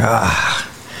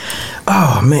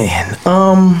 Oh man.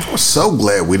 I'm so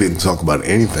glad we didn't talk about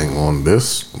anything on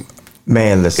this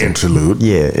listen. interlude.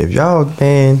 Yeah, if y'all,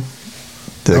 man,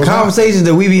 the conversations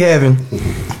that we be having,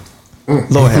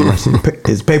 Lord have mercy,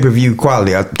 it's pay-per-view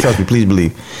quality. Trust me, please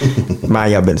believe.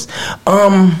 Mind y'all business.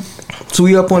 So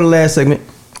we up on the last segment.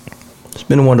 It's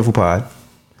been a wonderful pod.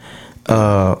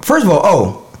 First of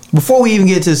all, before we even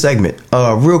get to the segment,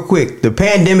 real quick, the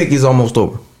pandemic is almost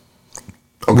over.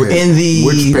 Okay. We're in the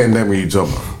which pandemic are you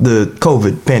talking about? The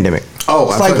COVID pandemic. Oh,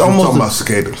 it's I like thought you were almost talking about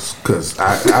cicadas because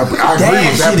I agree that with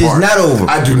that shit part. is not over.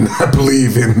 I do not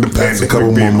believe in the pandemic. A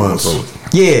couple more months.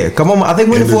 Yeah, come on. I think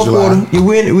we're in the fourth quarter. Yeah,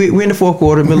 we're in the fourth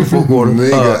quarter, middle of the fourth quarter.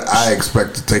 Nigga, I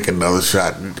expect to take another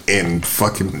shot in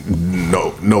fucking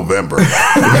November.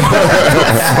 Fuck you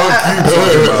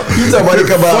talking about? You talking about they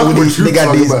come out with they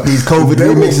got these COVID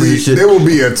remixes and shit. There will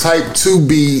be a type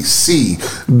 2BC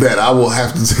that I will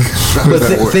have to take a shot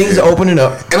But things are opening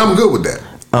up. And I'm good with that.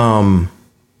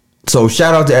 So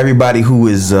shout out to everybody who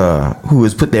has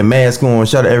put their mask on.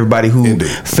 Shout out to everybody who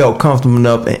felt comfortable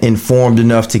enough and informed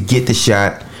enough to get the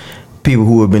shot. People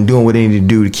who have been doing what they need to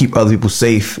do to keep other people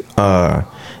safe. Y'all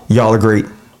are great.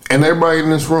 And everybody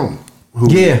in this room who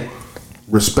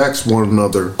respects one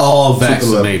another. All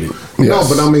vaccinated. No,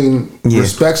 but I mean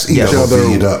respects each other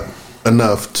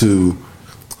enough to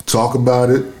talk about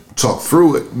it, talk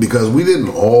through it, because we didn't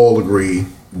all agree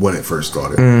when it first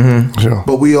started. Sure.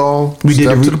 But we did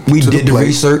the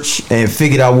research and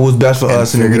figured out what was best for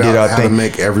us, and then we did our how thing. to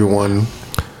make everyone.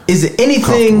 Is there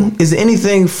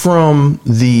anything from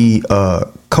the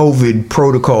COVID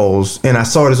protocols? And I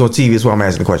saw this on TV. That's why I'm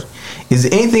asking the question. Is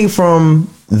there anything from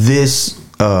this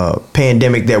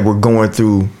pandemic that we're going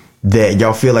through that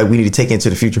y'all feel like we need to take into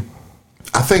the future?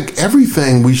 I think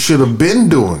everything we should have been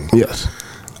doing. Yes,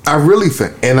 I really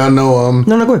think, and I know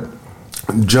No, go ahead.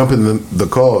 Jumping the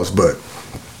cause, but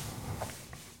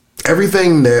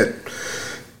everything that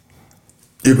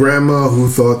your grandma who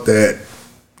thought that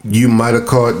you might have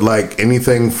caught, like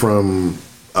anything from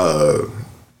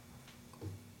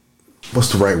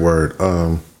what's the right word,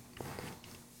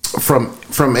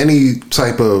 from any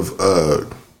type of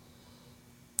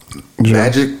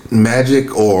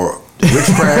magic or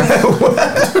witchcraft.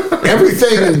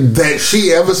 Everything that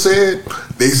she ever said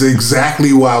is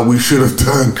exactly why we should have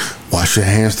done. Wash your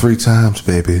hands 3 times,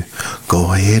 baby.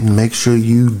 Go ahead and make sure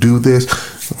you do this.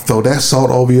 Throw that salt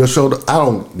over your shoulder. I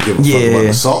don't give a fuck about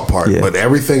the salt part, but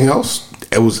everything else,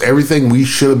 it was everything we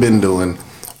should have been doing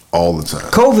all the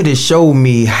time. COVID has showed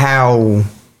me how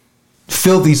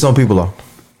filthy some people are.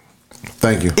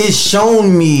 Thank you. It's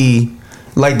shown me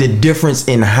like the difference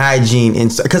in hygiene,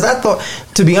 because I thought,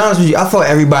 to be honest with you, I thought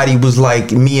everybody was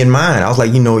like me and mine. I was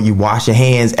like, you wash your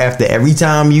hands after every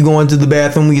time you go into the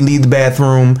bathroom. When you leave the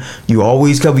bathroom, you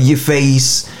always cover your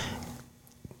face.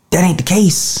 That ain't the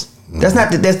case. That's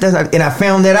not. That's not. And I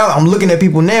found that out. I'm looking at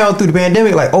people now through the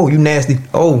pandemic, like, oh, you nasty.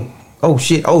 Oh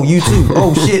shit. Oh, you too.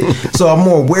 Oh shit. So I'm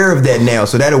more aware of that now.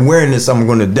 So that awareness, I'm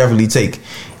going to definitely take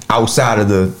outside of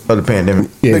the pandemic.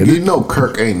 Yeah, nigga,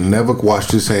 Kirk ain't never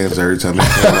washed his hands every time he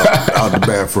came out the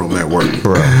bathroom at work.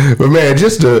 Right. But man,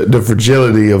 just the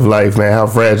fragility of life, man, how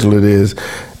fragile it is,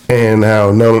 and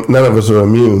how none of us are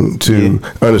immune to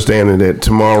understanding that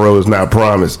tomorrow is not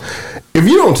promised. If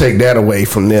you don't take that away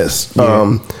from this,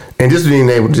 and just being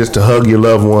able just to hug your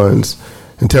loved ones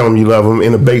and tell them you love them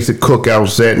in a basic cookout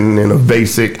setting, in a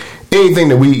basic anything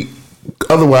that we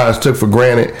otherwise took for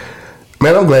granted,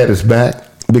 man, I'm glad it's back.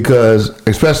 Because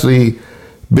especially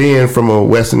being from a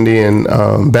West Indian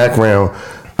background,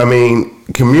 I mean,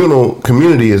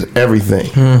 community is everything.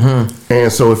 Mm-hmm.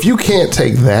 And so if you can't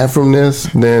take that from this,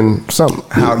 then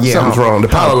something's wrong. The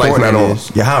power light's not on.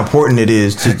 Yeah, how important it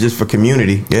is to just for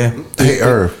community. Yeah. Hey,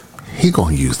 Irv, he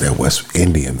gonna use that West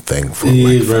Indian thing for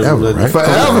forever, right?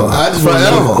 Forever. I just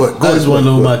want to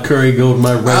know my curry goat,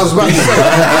 my rice. I was about to say,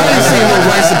 I ain't seen no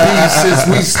recipes since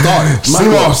we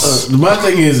started. My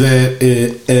thing is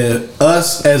that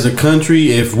us as a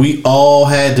country, if we all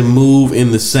had to move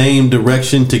in the same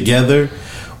direction together,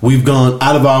 we've gone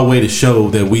out of our way to show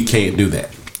that we can't do that.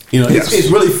 You know, Yes. it's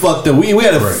really fucked up. We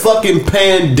had a fucking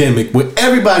pandemic where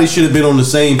everybody should have been on the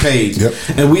same page,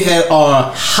 and we had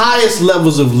our highest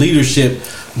levels of leadership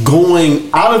going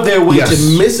out of their way Yes. to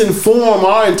misinform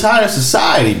our entire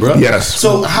society, bro. Yes.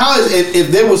 So how is if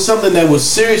there was something that was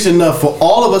serious enough for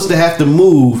all of us to have to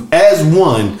move as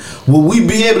one, would we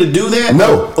be able to do that?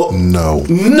 No. No.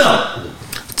 No.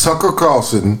 Tucker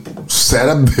Carlson sat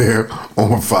up there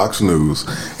on Fox News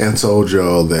and told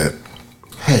y'all that,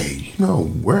 hey, you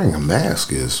know, wearing a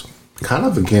mask is kind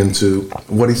of akin to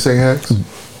what he say, Hex?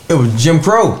 It was Jim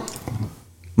Crow,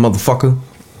 motherfucker.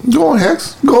 Go on,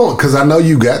 Hex. Go on, because I know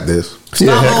you got this.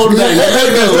 Stop holding back. Let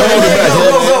it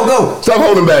go. Go. Stop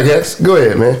holding back, Hex. Go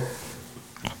ahead, man.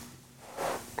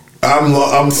 I'm not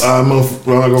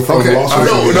gonna follow Okay, lost.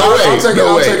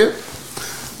 I'll take it.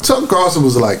 Tucker Carlson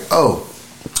was like, oh,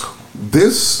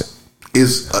 this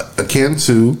is akin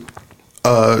to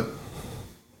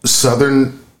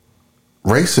Southern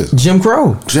racism. Jim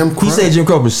Crow. Jim Crow. He said Jim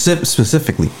Crow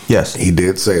specifically. Yes. He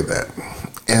did say that.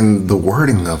 And the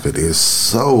wording of it is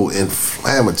so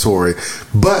inflammatory.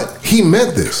 But he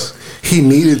meant this. He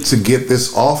needed to get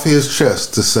this off his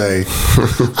chest to say,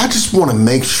 I just want to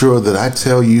make sure that I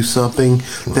tell you something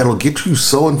that'll get you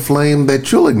so inflamed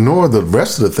that you'll ignore the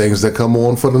rest of the things that come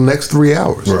on for the next 3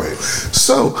 hours. Right.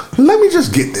 So let me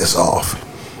just get this off.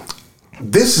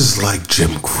 This is like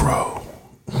Jim Crow.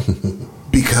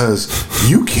 Because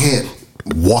you can't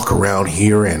walk around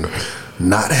here and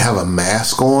not have a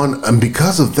mask on, and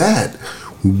because of that,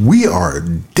 we are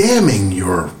damning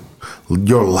your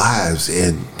lives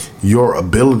and your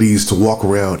abilities to walk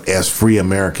around as free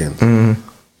Americans.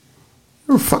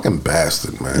 You're a fucking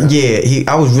bastard, man. Yeah,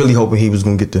 I was really hoping he was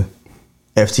gonna get the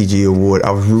FTG award.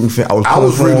 I was rooting for. I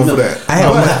was rooting for that. I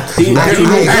had. He's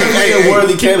a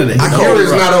worthy candidate. The year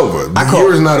is not over. The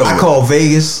year is not over. I called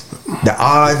Vegas. The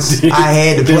odds I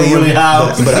had to play him, really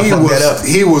high. but I fucked that up.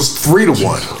 He was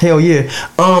 3-1. Hell yeah.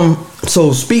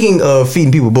 So speaking of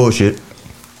feeding people bullshit.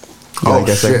 Oh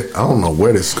shit! I don't know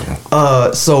where this is going.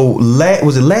 So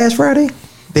was it last Friday?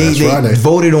 They Friday.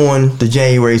 voted on the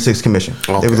January 6th commission.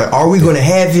 Okay. They was like, are we going to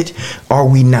have it? Are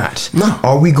we not? No.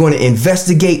 Are we going to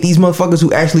investigate these motherfuckers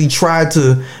who actually tried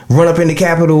to run up in the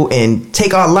Capitol and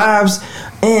take our lives?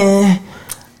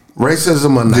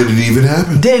 Racism or not? Did it even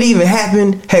happen? Did it even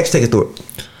happen? Hex, take us through it.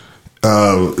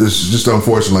 It's just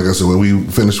unfortunate. Like I said, when we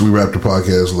wrapped the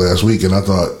podcast last week, and I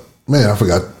thought, man, I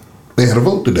forgot they had a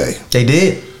vote today. They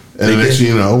did. And next thing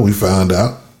you know, we found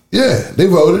out, yeah, they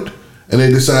voted, and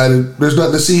they decided there's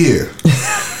nothing to see here.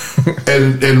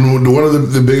 and one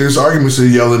of the biggest arguments they're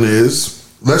yelling is,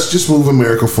 let's just move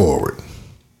America forward.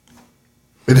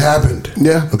 It happened.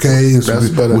 Yeah. Okay. That's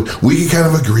better. We can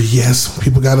kind of agree. Yes,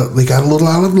 people got a little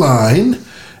out of line,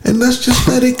 and let's just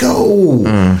let it go.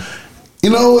 You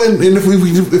know, and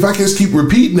if I can just keep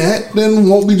repeating that, then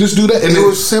won't we just do that? And it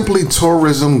was simply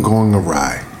tourism going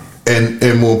awry. And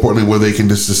more importantly, where they can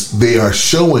they are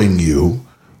showing you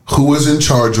who is in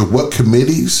charge of what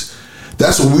committees.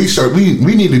 That's when we start. We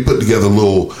need to put together a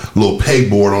little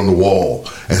pegboard on the wall,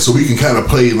 and so we can kind of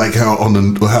play like how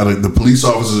the police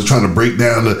officers are trying to break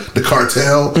down the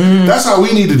cartel. That's how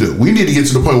we need to do. We need to get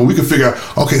to the point where we can figure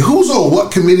out, okay, who's on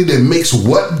what committee that makes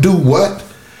what do what.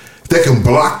 That can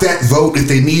block that vote if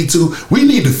they need to. We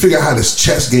need to figure out how this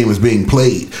chess game is being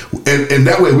played, and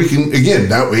that way we can we get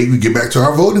back to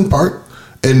our voting part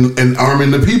and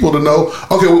arming the people to know.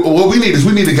 Okay, what we need is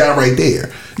a guy right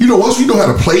there. You know, once we know how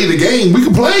to play the game, we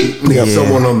can play. We got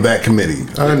someone on that committee.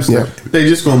 I understand. They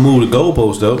just gonna move the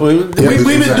goalpost though. We've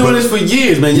been doing this for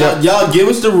years, man. Y'all give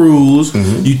us the rules.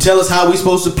 You tell us how we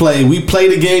supposed to play. We play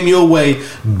the game your way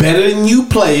better than you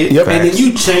play it, and then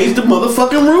you change the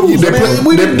motherfucking rules.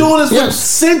 We've been doing this for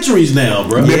centuries now,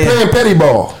 bro. They're playing petty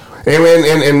ball,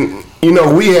 and you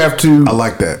know we have to. I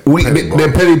like that.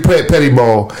 They're petty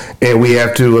ball, and we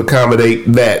have to accommodate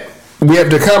that. We have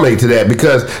to accommodate to that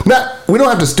because we don't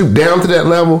have to stoop down to that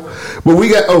level, but we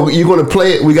got. Oh, you're going to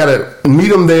play it. We got to meet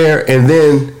them there, and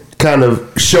then kind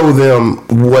of show them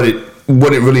what it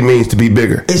really means to be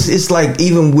bigger. It's like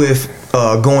even with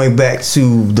going back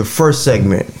to the first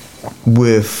segment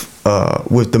with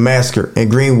the massacre in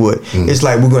Greenwood. It's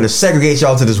like we're going to segregate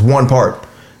y'all to this one part,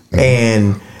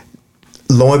 and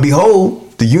lo and behold,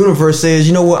 the universe says,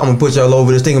 you know what, I'm gonna put y'all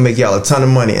over this thing and make y'all a ton of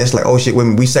money. And it's like, oh shit, wait a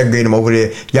minute, we segregate them over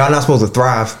there. Y'all not supposed to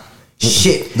thrive.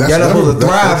 Shit, y'all not supposed to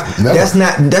thrive. That's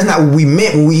not what we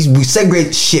meant when we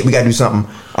segregate. Shit, we gotta do something.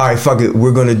 All right, fuck it,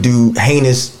 we're gonna do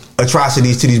heinous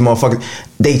atrocities to these motherfuckers.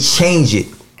 They change it.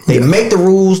 They make the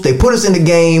rules. They put us in the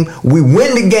game. We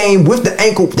win the game with the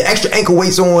extra ankle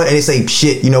weights on, and they say,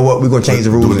 shit, you know what, we're gonna change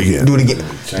the rules. Do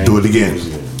it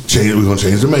again. We're gonna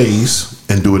change the maze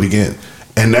and do it again.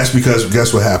 And that's because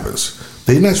guess what happens?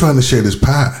 They're not trying to share this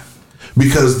pie.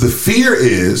 Because the fear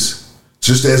is,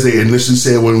 just as they initially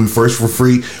said when we first were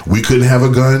free, we couldn't have a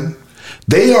gun.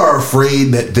 They are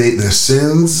afraid that the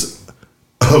sins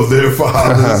of their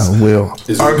fathers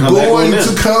are going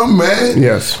to come, man.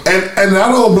 Yes. And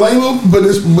I don't blame them,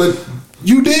 but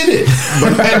you did it.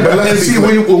 And see,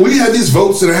 when we have these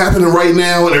votes that are happening right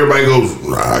now, and everybody goes,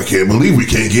 I can't believe we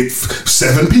can't get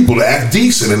 7 people to act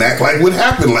decent and act like what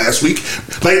happened last week.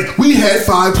 Like, we had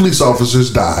 5 police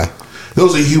officers die.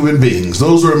 Those are human beings.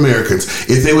 Those are Americans.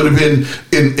 If they would have been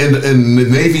in the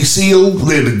Navy SEAL,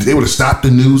 they would have stopped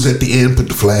the news at the end, put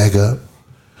the flag up.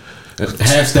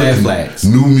 Hashtag flags.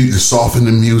 New music, soften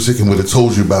the music, and would have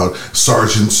told you about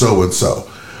Sergeant so-and-so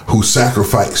who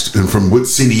sacrificed and from what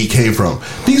city he came from.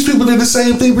 These people did the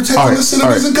same thing protecting the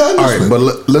senators and congressmen. All right,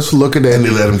 but let's look at that. And they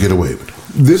let them get away with it.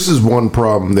 This is one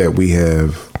problem that we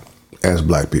have as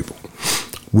black people.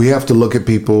 We have to look at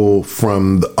people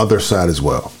from the other side as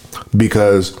well,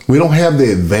 because we don't have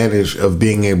the advantage of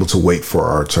being able to wait for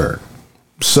our turn.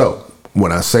 So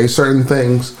when I say certain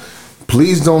things,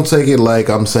 please don't take it like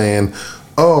I'm saying,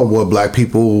 oh, well, black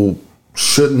people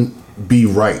shouldn't be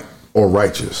right or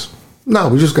righteous. No,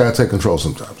 we just got to take control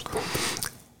sometimes.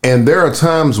 And there are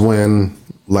times when,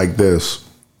 like this,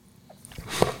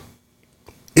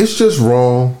 it's just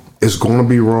wrong. It's going to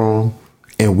be wrong.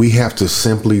 And we have to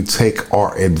simply take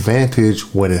our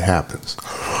advantage when it happens.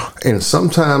 And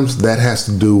sometimes that has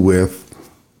to do with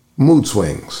mood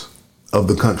swings of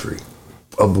the country,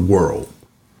 of the world.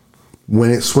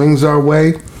 When it swings our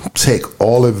way, take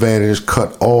all advantage,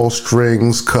 cut all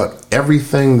strings, cut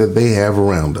everything that they have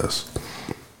around us.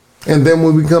 And then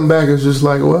when we come back, it's just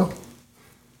like, well,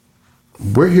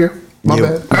 we're here. My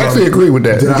bad. I actually agree with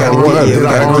that. Did I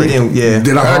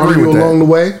harm you along the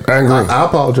way? I agree. I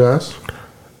apologize.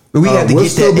 We have to we'll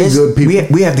get still that. be good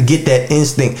people. We have to get that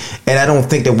instinct, and I don't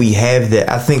think that we have that.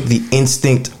 I think the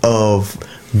instinct of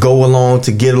go along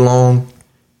to get along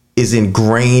is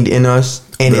ingrained in us,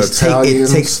 and it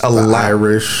takes a lot.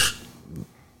 Irish,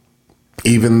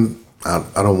 even I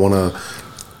don't want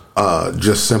to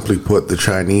just simply put the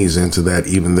Chinese into that,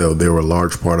 even though they were a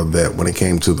large part of that when it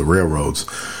came to the railroads.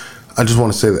 I just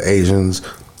want to say the Asians,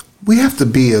 we have to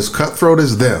be as cutthroat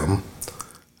as them,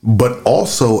 but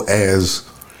also as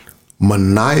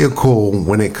maniacal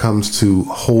when it comes to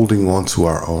holding on to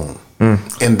our own.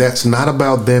 And that's not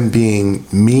about them being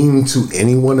mean to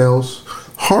anyone else,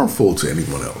 harmful to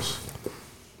anyone else,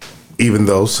 even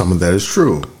though some of that is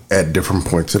true at different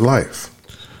points in life.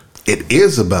 It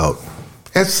is about,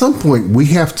 at some point, we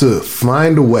have to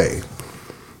find a way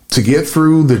to get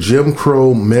through the Jim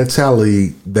Crow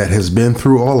mentality that has been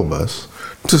through all of us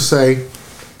to say,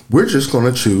 we're just going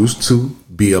to choose to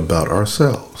be about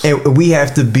ourselves. And we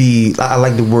have to be, I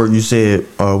like the word you said,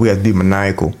 we have to be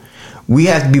maniacal. We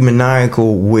have to be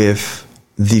maniacal with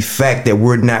the fact that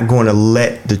we're not going to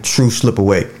let the truth slip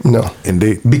away. No,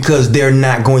 indeed. Because they're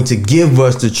not going to give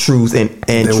us the truth and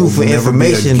truthful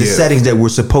information, the settings that we're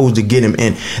supposed to get them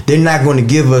in. They're not going to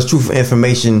give us truthful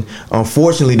information.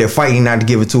 Unfortunately, they're fighting not to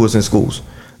give it to us in schools.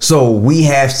 So we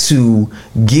have to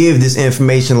give this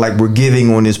information like we're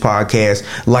giving on this podcast,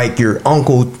 like your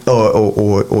uncle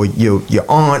or your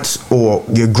aunts or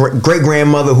your great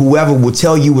grandmother, whoever will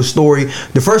tell you a story.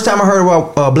 The first time I heard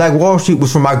about Black Wall Street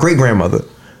was from my great grandmother.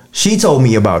 She told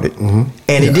me about it, and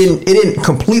it didn't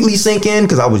completely sink in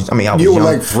because I was you were young.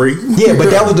 like free,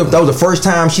 but that was the first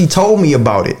time she told me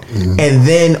about it, and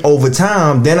then over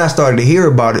time, then I started to hear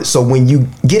about it. So when you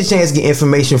get a chance to get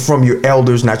information from your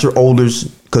elders, not your olders,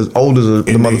 because elders are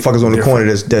the motherfuckers on the corner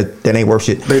that ain't worth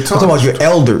shit. I'm talking about your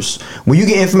elders. When you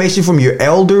get information from your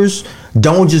elders,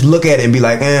 don't just look at it and be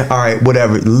like, all right,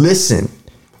 whatever. Listen.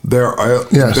 There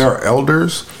are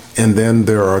elders, and then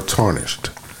there are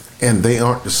tarnished. And they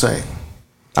aren't the same.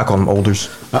 I call them olders.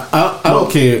 I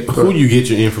don't care who you get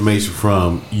your information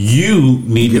from. You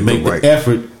need to make the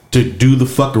effort to do the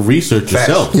fucking research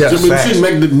yourself. Yes.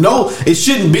 It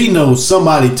shouldn't be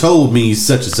somebody told me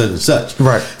such and such and such.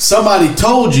 Right. Somebody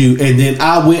told you, and then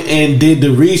I went and did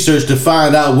the research to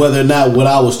find out whether or not what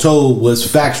I was told was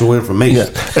factual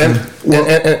information.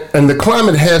 Yeah. And the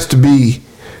climate has to be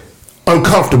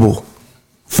uncomfortable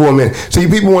for a minute. See,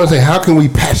 people want to say, how can we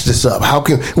patch this up? How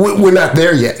can we're not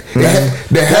there yet?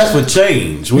 That's for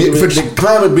change. The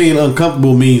climate being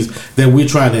uncomfortable means that we're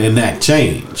trying to enact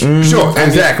change. Sure,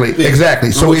 exactly.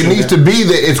 So it needs to be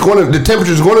that the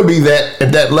temperature is going to be that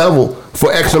at that level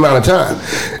for X amount of time.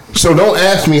 So don't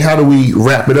ask me how do we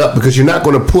wrap it up, because you're not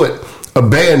going to put a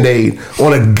Band-Aid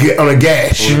on a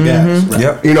gash.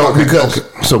 Right. Yep.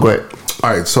 So go ahead. All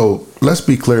right, so let's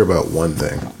be clear about one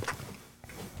thing.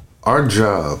 our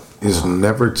job is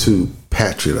never to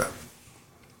patch it up.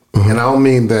 And I don't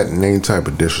mean that in any type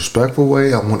of disrespectful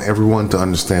way. I want everyone to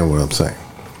understand what I'm saying.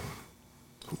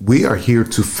 We are here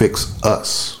to fix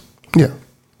us. Yeah.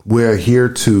 We're here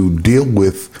to deal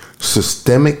with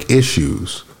systemic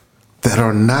issues that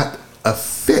are not a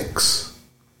fix.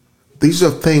 These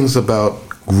are things about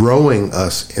growing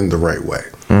us in the right way.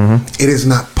 It is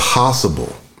not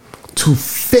possible to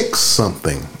fix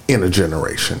something in a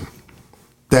generation.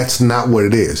 That's not what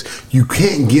it is. You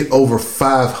can't get over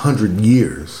 500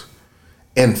 years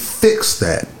and fix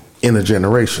that in a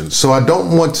generation. So I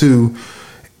don't want to,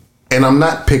 and I'm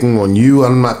not picking on you,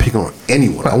 I'm not picking on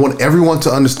anyone. I want everyone to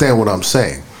understand what I'm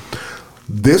saying.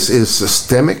 This is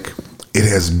systemic. It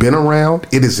has been around.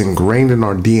 It is ingrained in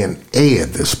our DNA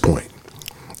at this point.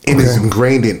 It is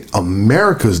ingrained in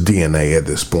America's DNA at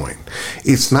this point.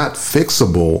 It's not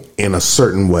fixable in a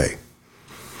certain way.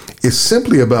 It's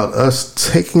simply about us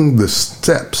taking the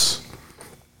steps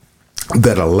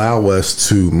that allow us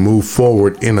to move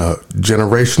forward in a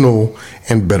generational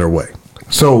and better way.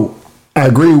 So I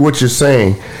agree with what you're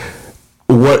saying.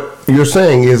 What you're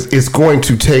saying is it's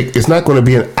not going to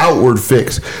be an outward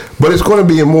fix, but it's going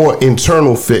to be a more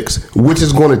internal fix, which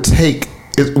is going to take,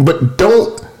 but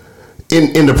don't,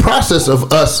 in the process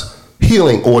of us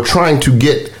healing or trying to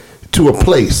get to a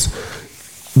place,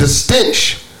 the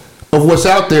stench of what's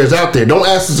out there is out there. Don't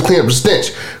ask us to clean up the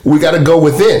stench. We got to go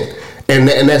within. And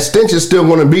that stench is still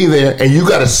going to be there, and you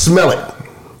got to smell it,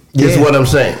 is what I'm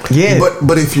saying. Yeah.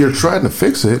 But if you're trying to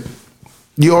fix it,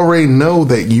 you already know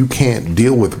that you can't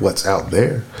deal with what's out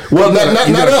there. Well,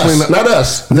 not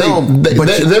us. They're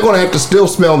going to have to still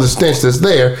smell the stench that's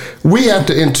there. We have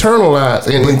to internalize.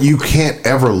 But you can't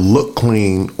ever look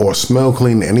clean or smell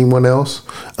clean to anyone else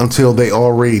until they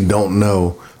already don't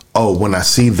know, oh, when I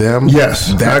see them,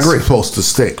 yes, that's I agree. Supposed to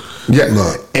stay. Yeah.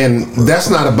 Look, and that's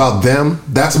not about them.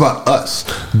 That's about us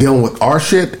dealing with our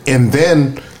shit. And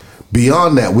then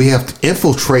beyond that, we have to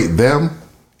infiltrate them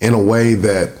in a way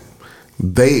that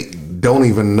they don't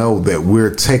even know that we're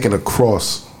taking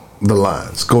across the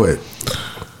lines. Go ahead.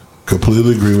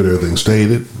 Completely agree with everything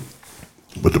stated,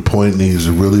 but the point needs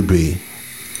to really be,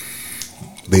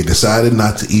 they decided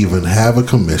not to even have a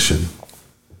commission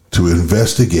to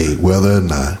investigate whether or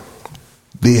not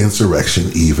the insurrection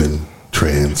even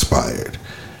transpired.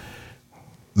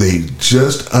 They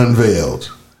just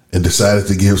unveiled and decided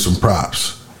to give some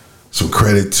props, some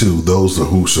credit to those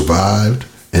who survived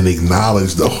and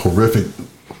acknowledged the horrific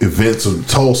events of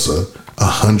Tulsa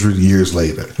 100 years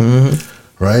later.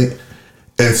 Right?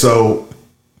 And so,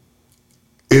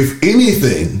 if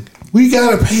anything, we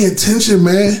got to pay attention,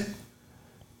 man.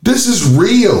 This is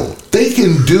real. They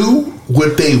can do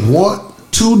what they want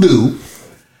to do,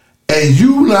 and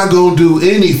you not gonna do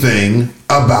anything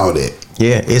about it.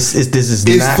 Yeah, this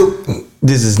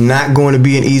is not going to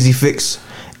be an easy fix,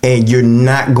 and you're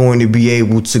not going to be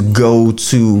able to go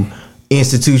to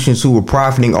institutions who are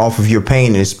profiting off of your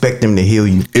pain and expect them to heal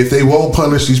you. If they won't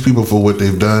punish these people for what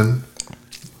they've done,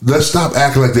 let's stop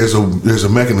acting like there's a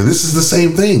mechanism. This is the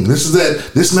same thing.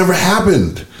 This never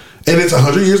happened. And it's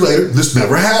 100 years later, this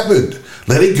never happened.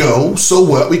 Let it go. So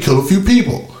what? We killed a few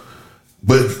people.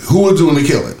 But who was doing the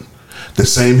killing? The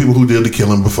same people who did the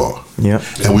killing before. Yeah.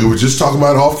 And we were just talking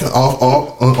about off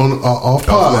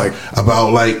pod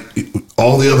about like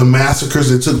all the other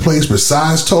massacres that took place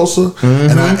besides Tulsa.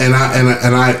 And I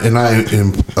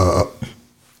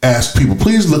asked people,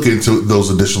 please look into those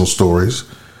additional stories.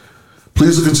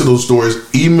 Please look into those stories.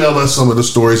 Email us some of the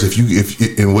stories if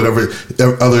in whatever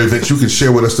other events you can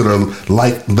share with us that are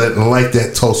like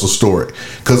that Tulsa story.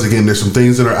 Because again, there's some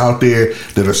things that are out there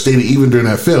that are stated even during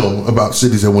that film about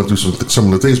cities that went through some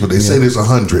of the things, but they say there's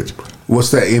 100.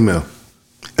 What's that email?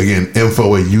 Again,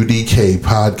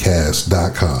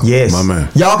 info@udkpodcast.com. Yes, my man.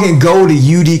 Y'all can go to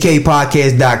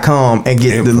udkpodcast.com and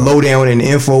get the lowdown and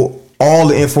info. All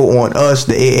the info on us,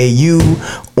 the AAU,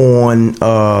 on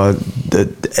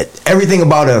everything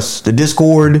about us, the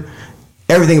Discord,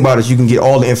 everything about us. You can get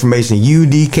all the information at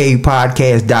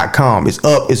udkpodcast.com. It's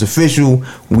up. It's official.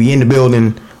 We in the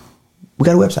building. We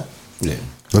got a website. Yeah,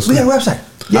 we got a website.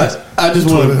 Yes. I just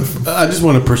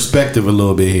want a perspective a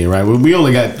little bit here, right? We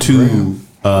only got two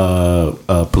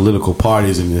political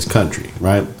parties in this country,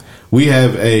 right? We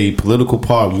have a political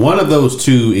party. One of those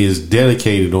two is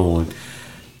dedicated on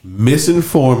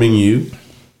misinforming you.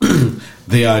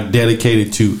 They are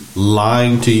dedicated to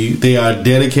lying to you. They are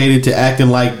dedicated to acting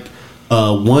like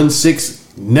 1/6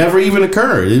 never even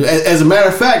occurred. As a matter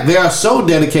of fact, they are so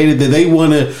dedicated that they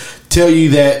want to tell you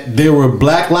that there were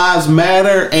Black Lives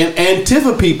Matter and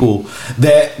Antifa people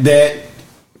that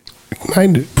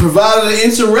provided an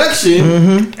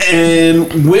insurrection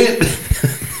and went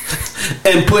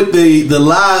and put the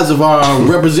lives of our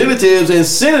representatives and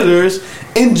senators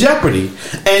in jeopardy.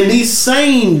 And these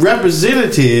same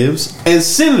representatives and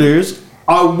senators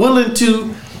are willing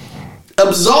to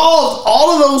absolve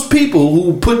all of those people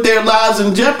who put their lives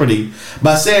in jeopardy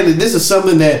by saying that this is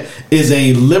something that is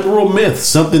a liberal myth,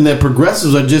 something that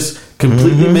progressives are just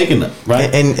completely making up,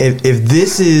 right? And if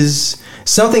this is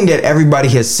something that everybody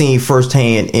has seen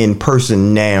firsthand in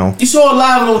person now, you saw it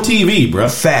live on TV, bro.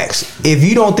 Facts. If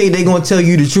you don't think they're gonna tell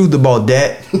you the truth about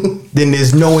that, then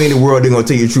there's no way in the world they're gonna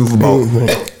tell you the truth about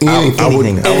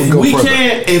anything.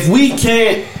 If we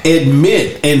can't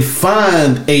admit and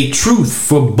find a truth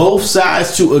for both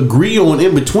sides to agree on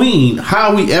in between, how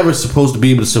are we ever supposed to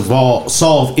be able to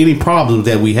solve any problems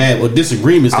that we have or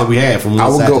disagreements that we have from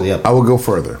one side to the other? I would go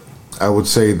further. I would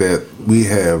say that we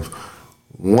have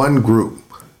one group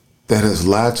that has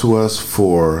lied to us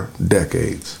for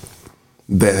decades,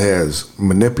 that has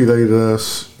manipulated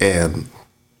us and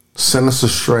sent us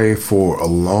astray for a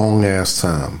long ass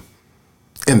time.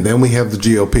 And then we have the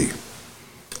GOP.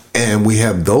 And we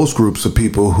have those groups of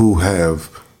people who have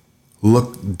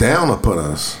looked down upon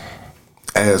us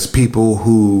as people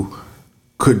who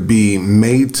could be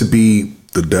made to be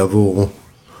the devil,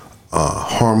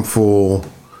 harmful,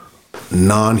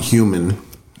 non-human,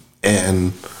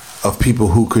 and of people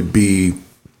who could be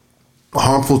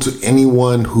harmful to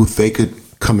anyone who they could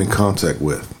come in contact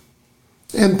with.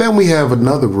 And then we have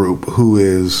another group who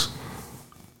is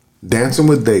dancing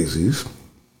with daisies,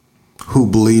 who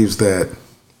believes that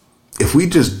if we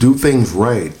just do things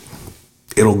right,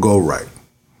 it'll go right.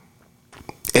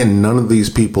 And none of these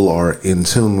people are in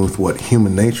tune with what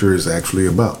human nature is actually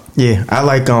about. Yeah, I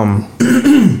like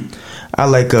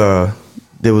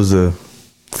there was a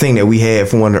thing that we had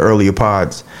from one of the earlier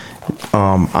pods.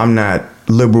 I'm not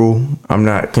liberal, I'm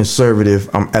not conservative,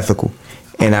 I'm ethical.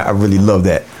 And I really love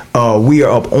that. We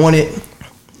are up on it.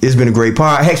 It's been a great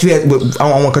pod. Hex, I don't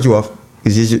want to cut you off.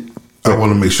 I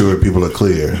want to make sure that people are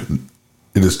clear.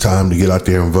 It is time to get out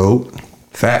there and vote.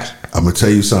 Facts. I'm going to tell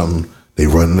you something. They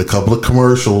run a couple of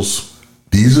commercials.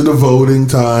 These are the voting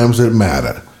times that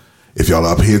matter. If y'all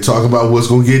up here talking about what's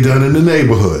going to get done in the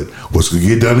neighborhood, what's going to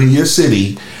get done in your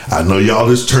city, I know y'all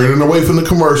just turning away from the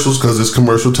commercials because it's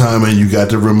commercial time and you got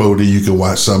the remote and you can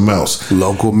watch something else.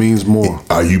 Local means more.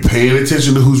 Are you paying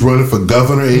attention to who's running for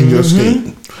governor in your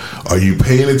state? Are you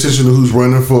paying attention to who's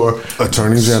running for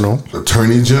Attorney General,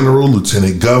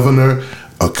 Lieutenant Governor,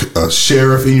 a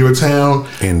sheriff in your town?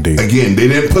 Indeed. Again, they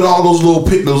didn't put all those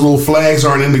little flags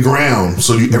aren't in the ground.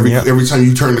 So every time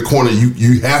you turn the corner,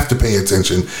 you have to pay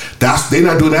attention. They're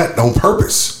not doing that on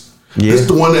purpose. Yeah. It's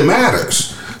the one that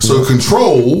matters. So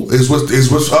control is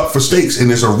what's up for stakes, and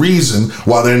there's a reason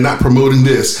why they're not promoting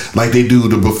this like they do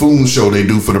the buffoon show they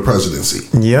do for the presidency.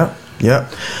 Yep.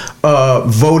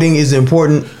 Voting is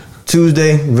important.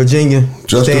 Tuesday, Virginia.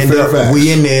 Just stand up. Facts.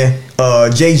 We in there.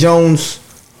 Jay Jones.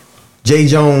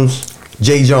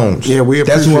 Yeah, we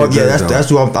appreciate that's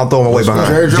who I'm throwing my way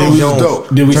behind. Jay Jones is dope.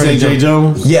 Did we say Jay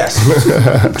Jones? Yes.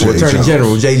 Attorney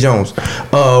General Jay Jones.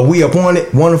 We up on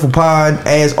it. Wonderful pod.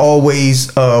 As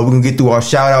always, we're going to get through our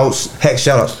shout-outs. Heck,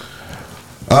 shout-outs.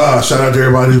 Shout out to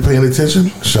everybody who's paying attention.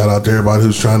 Shout out to everybody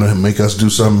who's trying to make us do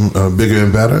something bigger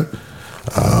and better.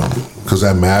 Because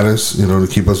that matters, to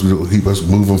keep us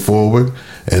moving forward.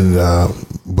 And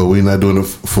but we're not doing it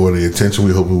for the attention.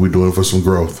 We hope we're doing it for some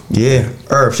growth. Yeah,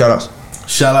 Herb, shout outs.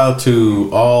 Shout out to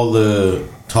all the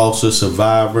Tulsa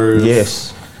survivors.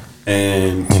 Yes,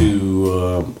 and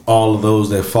to all of those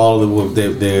that followed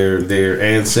their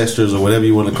ancestors or whatever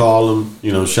you want to call them.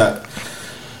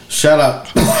 Shout out.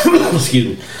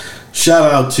 Excuse me.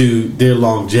 Shout out to their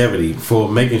longevity for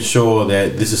making sure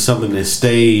that this is something that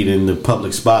stayed in the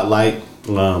public spotlight.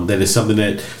 That is something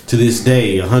that to this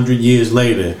day, 100 years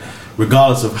later,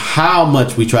 regardless of how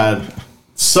much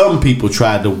some people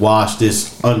tried to wash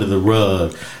this under the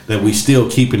rug, that we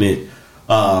still keeping it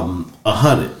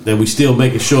 100. That we still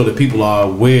making sure that people are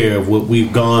aware of what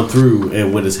we've gone through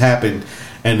and what has happened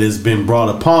and has been brought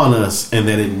upon us, and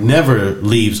that it never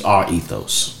leaves our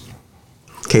ethos.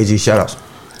 KG, shout outs.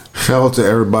 Shout out to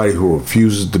everybody who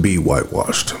refuses to be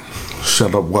whitewashed.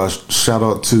 Shout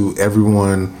out to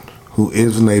everyone who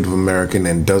is Native American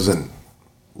and doesn't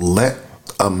let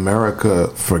America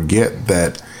forget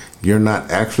that you're not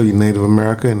actually Native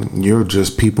American. You're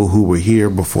just people who were here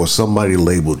before somebody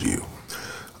labeled you.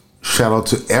 Shout out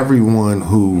to everyone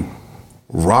who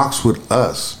rocks with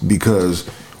us because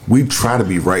we try to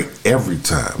be right every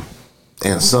time.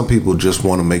 And some people just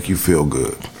want to make you feel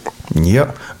good.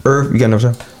 Yep. Irv, you got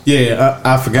another shout? Yeah,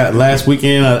 I forgot. Last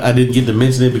weekend, I didn't get to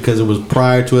mention it because it was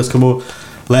prior to us coming over.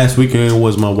 Last weekend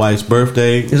was my wife's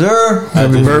birthday. Is her?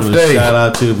 Happy birthday. Shout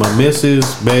out to my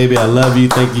missus. Baby, I love you.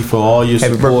 Thank you for all your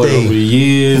Happy support birthday. over the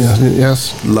years.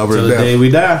 Yes. Love her Till to the day death. we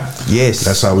die. Yes.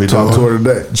 That's how we talk to her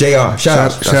today. JR, shout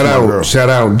out. Shout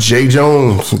out, Jay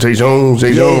Jones.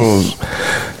 Jones.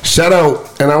 Shout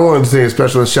out, and I wanted to say a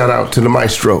special shout out to the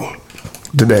maestro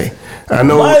today. I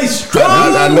know, Maestro!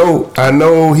 I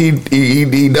know he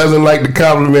doesn't like the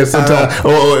compliments sometimes,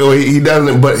 or he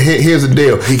doesn't. But here's the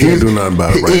deal: He can't do nothing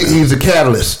about it right now. He's a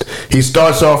catalyst. He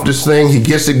starts off this thing, he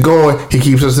gets it going, he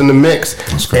keeps us in the mix,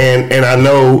 and I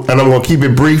know, and I'm gonna keep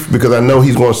it brief because I know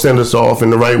he's gonna send us off in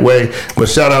the right way. But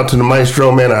shout out to the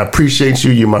maestro, man. I appreciate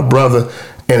you. You're my brother,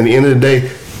 and at the end of the day,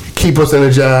 keep us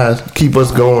energized, keep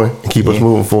us going, and keep us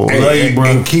moving forward.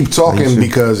 And keep talking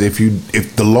because if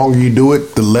the longer you do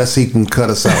it, the less he can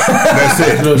cut us out.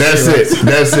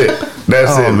 That's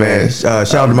it, man.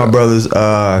 Shout out to my brothers.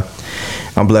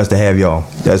 I'm blessed to have y'all.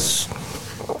 That's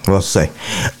what else to say.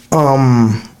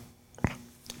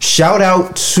 Shout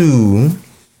out to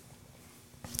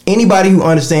anybody who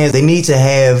understands they need to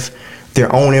have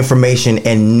their own information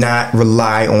and not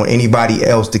rely on anybody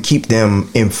else to keep them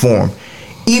informed.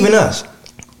 Even us.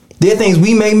 There are things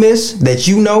we may miss that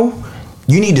you know.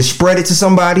 You need to spread it to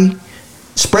somebody.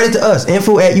 Spread it to us.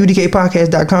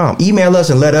 info@udkpodcast.com. Email us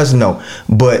and let us know.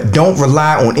 But don't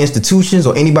rely on institutions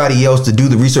or anybody else to do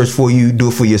the research for you. Do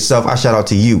it for yourself. I shout out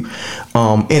to you.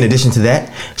 In addition to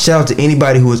that, shout out to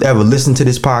anybody who has ever listened to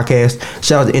this podcast.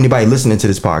 Shout out to anybody listening to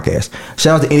this podcast.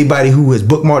 Shout out to anybody who has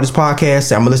bookmarked this podcast.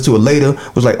 Say, I'm going to listen to it later.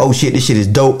 Was like, oh shit, this shit is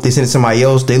dope. They sent it to somebody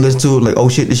else. They listen to it like, oh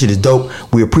shit, this shit is dope.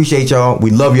 We appreciate y'all.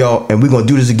 We love y'all. And we're going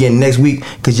to do this again next week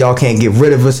because y'all can't get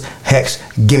rid of us. Hex,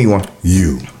 give me one.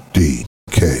 UDK.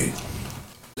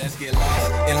 Let's get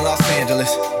lost in Los Angeles.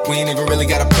 We ain't even really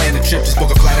got a plan to trip. Just book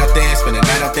a flight out there, spend a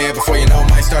night out there. Before you know,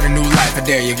 might start a new life. I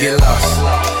dare you, get lost.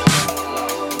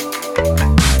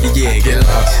 Yeah, get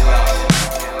lost.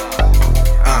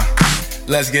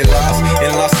 Let's get lost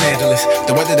in Los Angeles.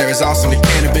 The weather there is awesome. The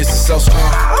cannabis is so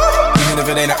strong. Even if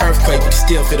it ain't an earthquake, we can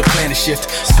still feel the planet shift.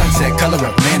 Sunset, color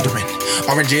up, Mandarin.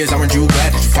 Orange is orange, you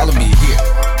glad that you follow me here.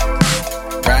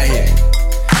 Right here.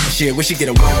 Shit, we should get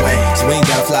a one-way, so we ain't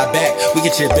gotta fly back. We can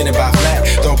chip in and buy flat.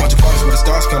 Throw a bunch of parties where the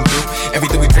stars come through.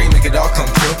 Everything we dream, make it all come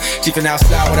true. Chiefin'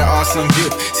 outside with an awesome view.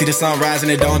 See the sun rise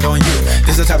and it dawned on you.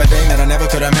 This is the type of thing that I never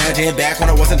could imagine. Back when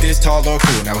I wasn't this tall or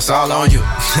cool. Now it's all on you.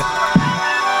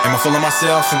 Am I full of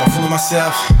myself? Am I full of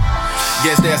myself?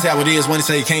 Guess that's how it is when they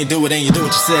say you can't do it and you do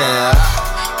it yourself.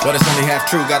 But it's only half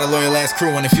true. Got a loyal ass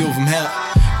crew and a few of them help.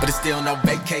 But it's still no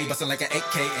vacay. Bustin' like an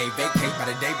AKA. Vacate by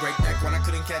the daybreak. Back when I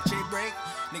couldn't catch a break.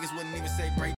 Niggas wouldn't even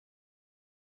say break.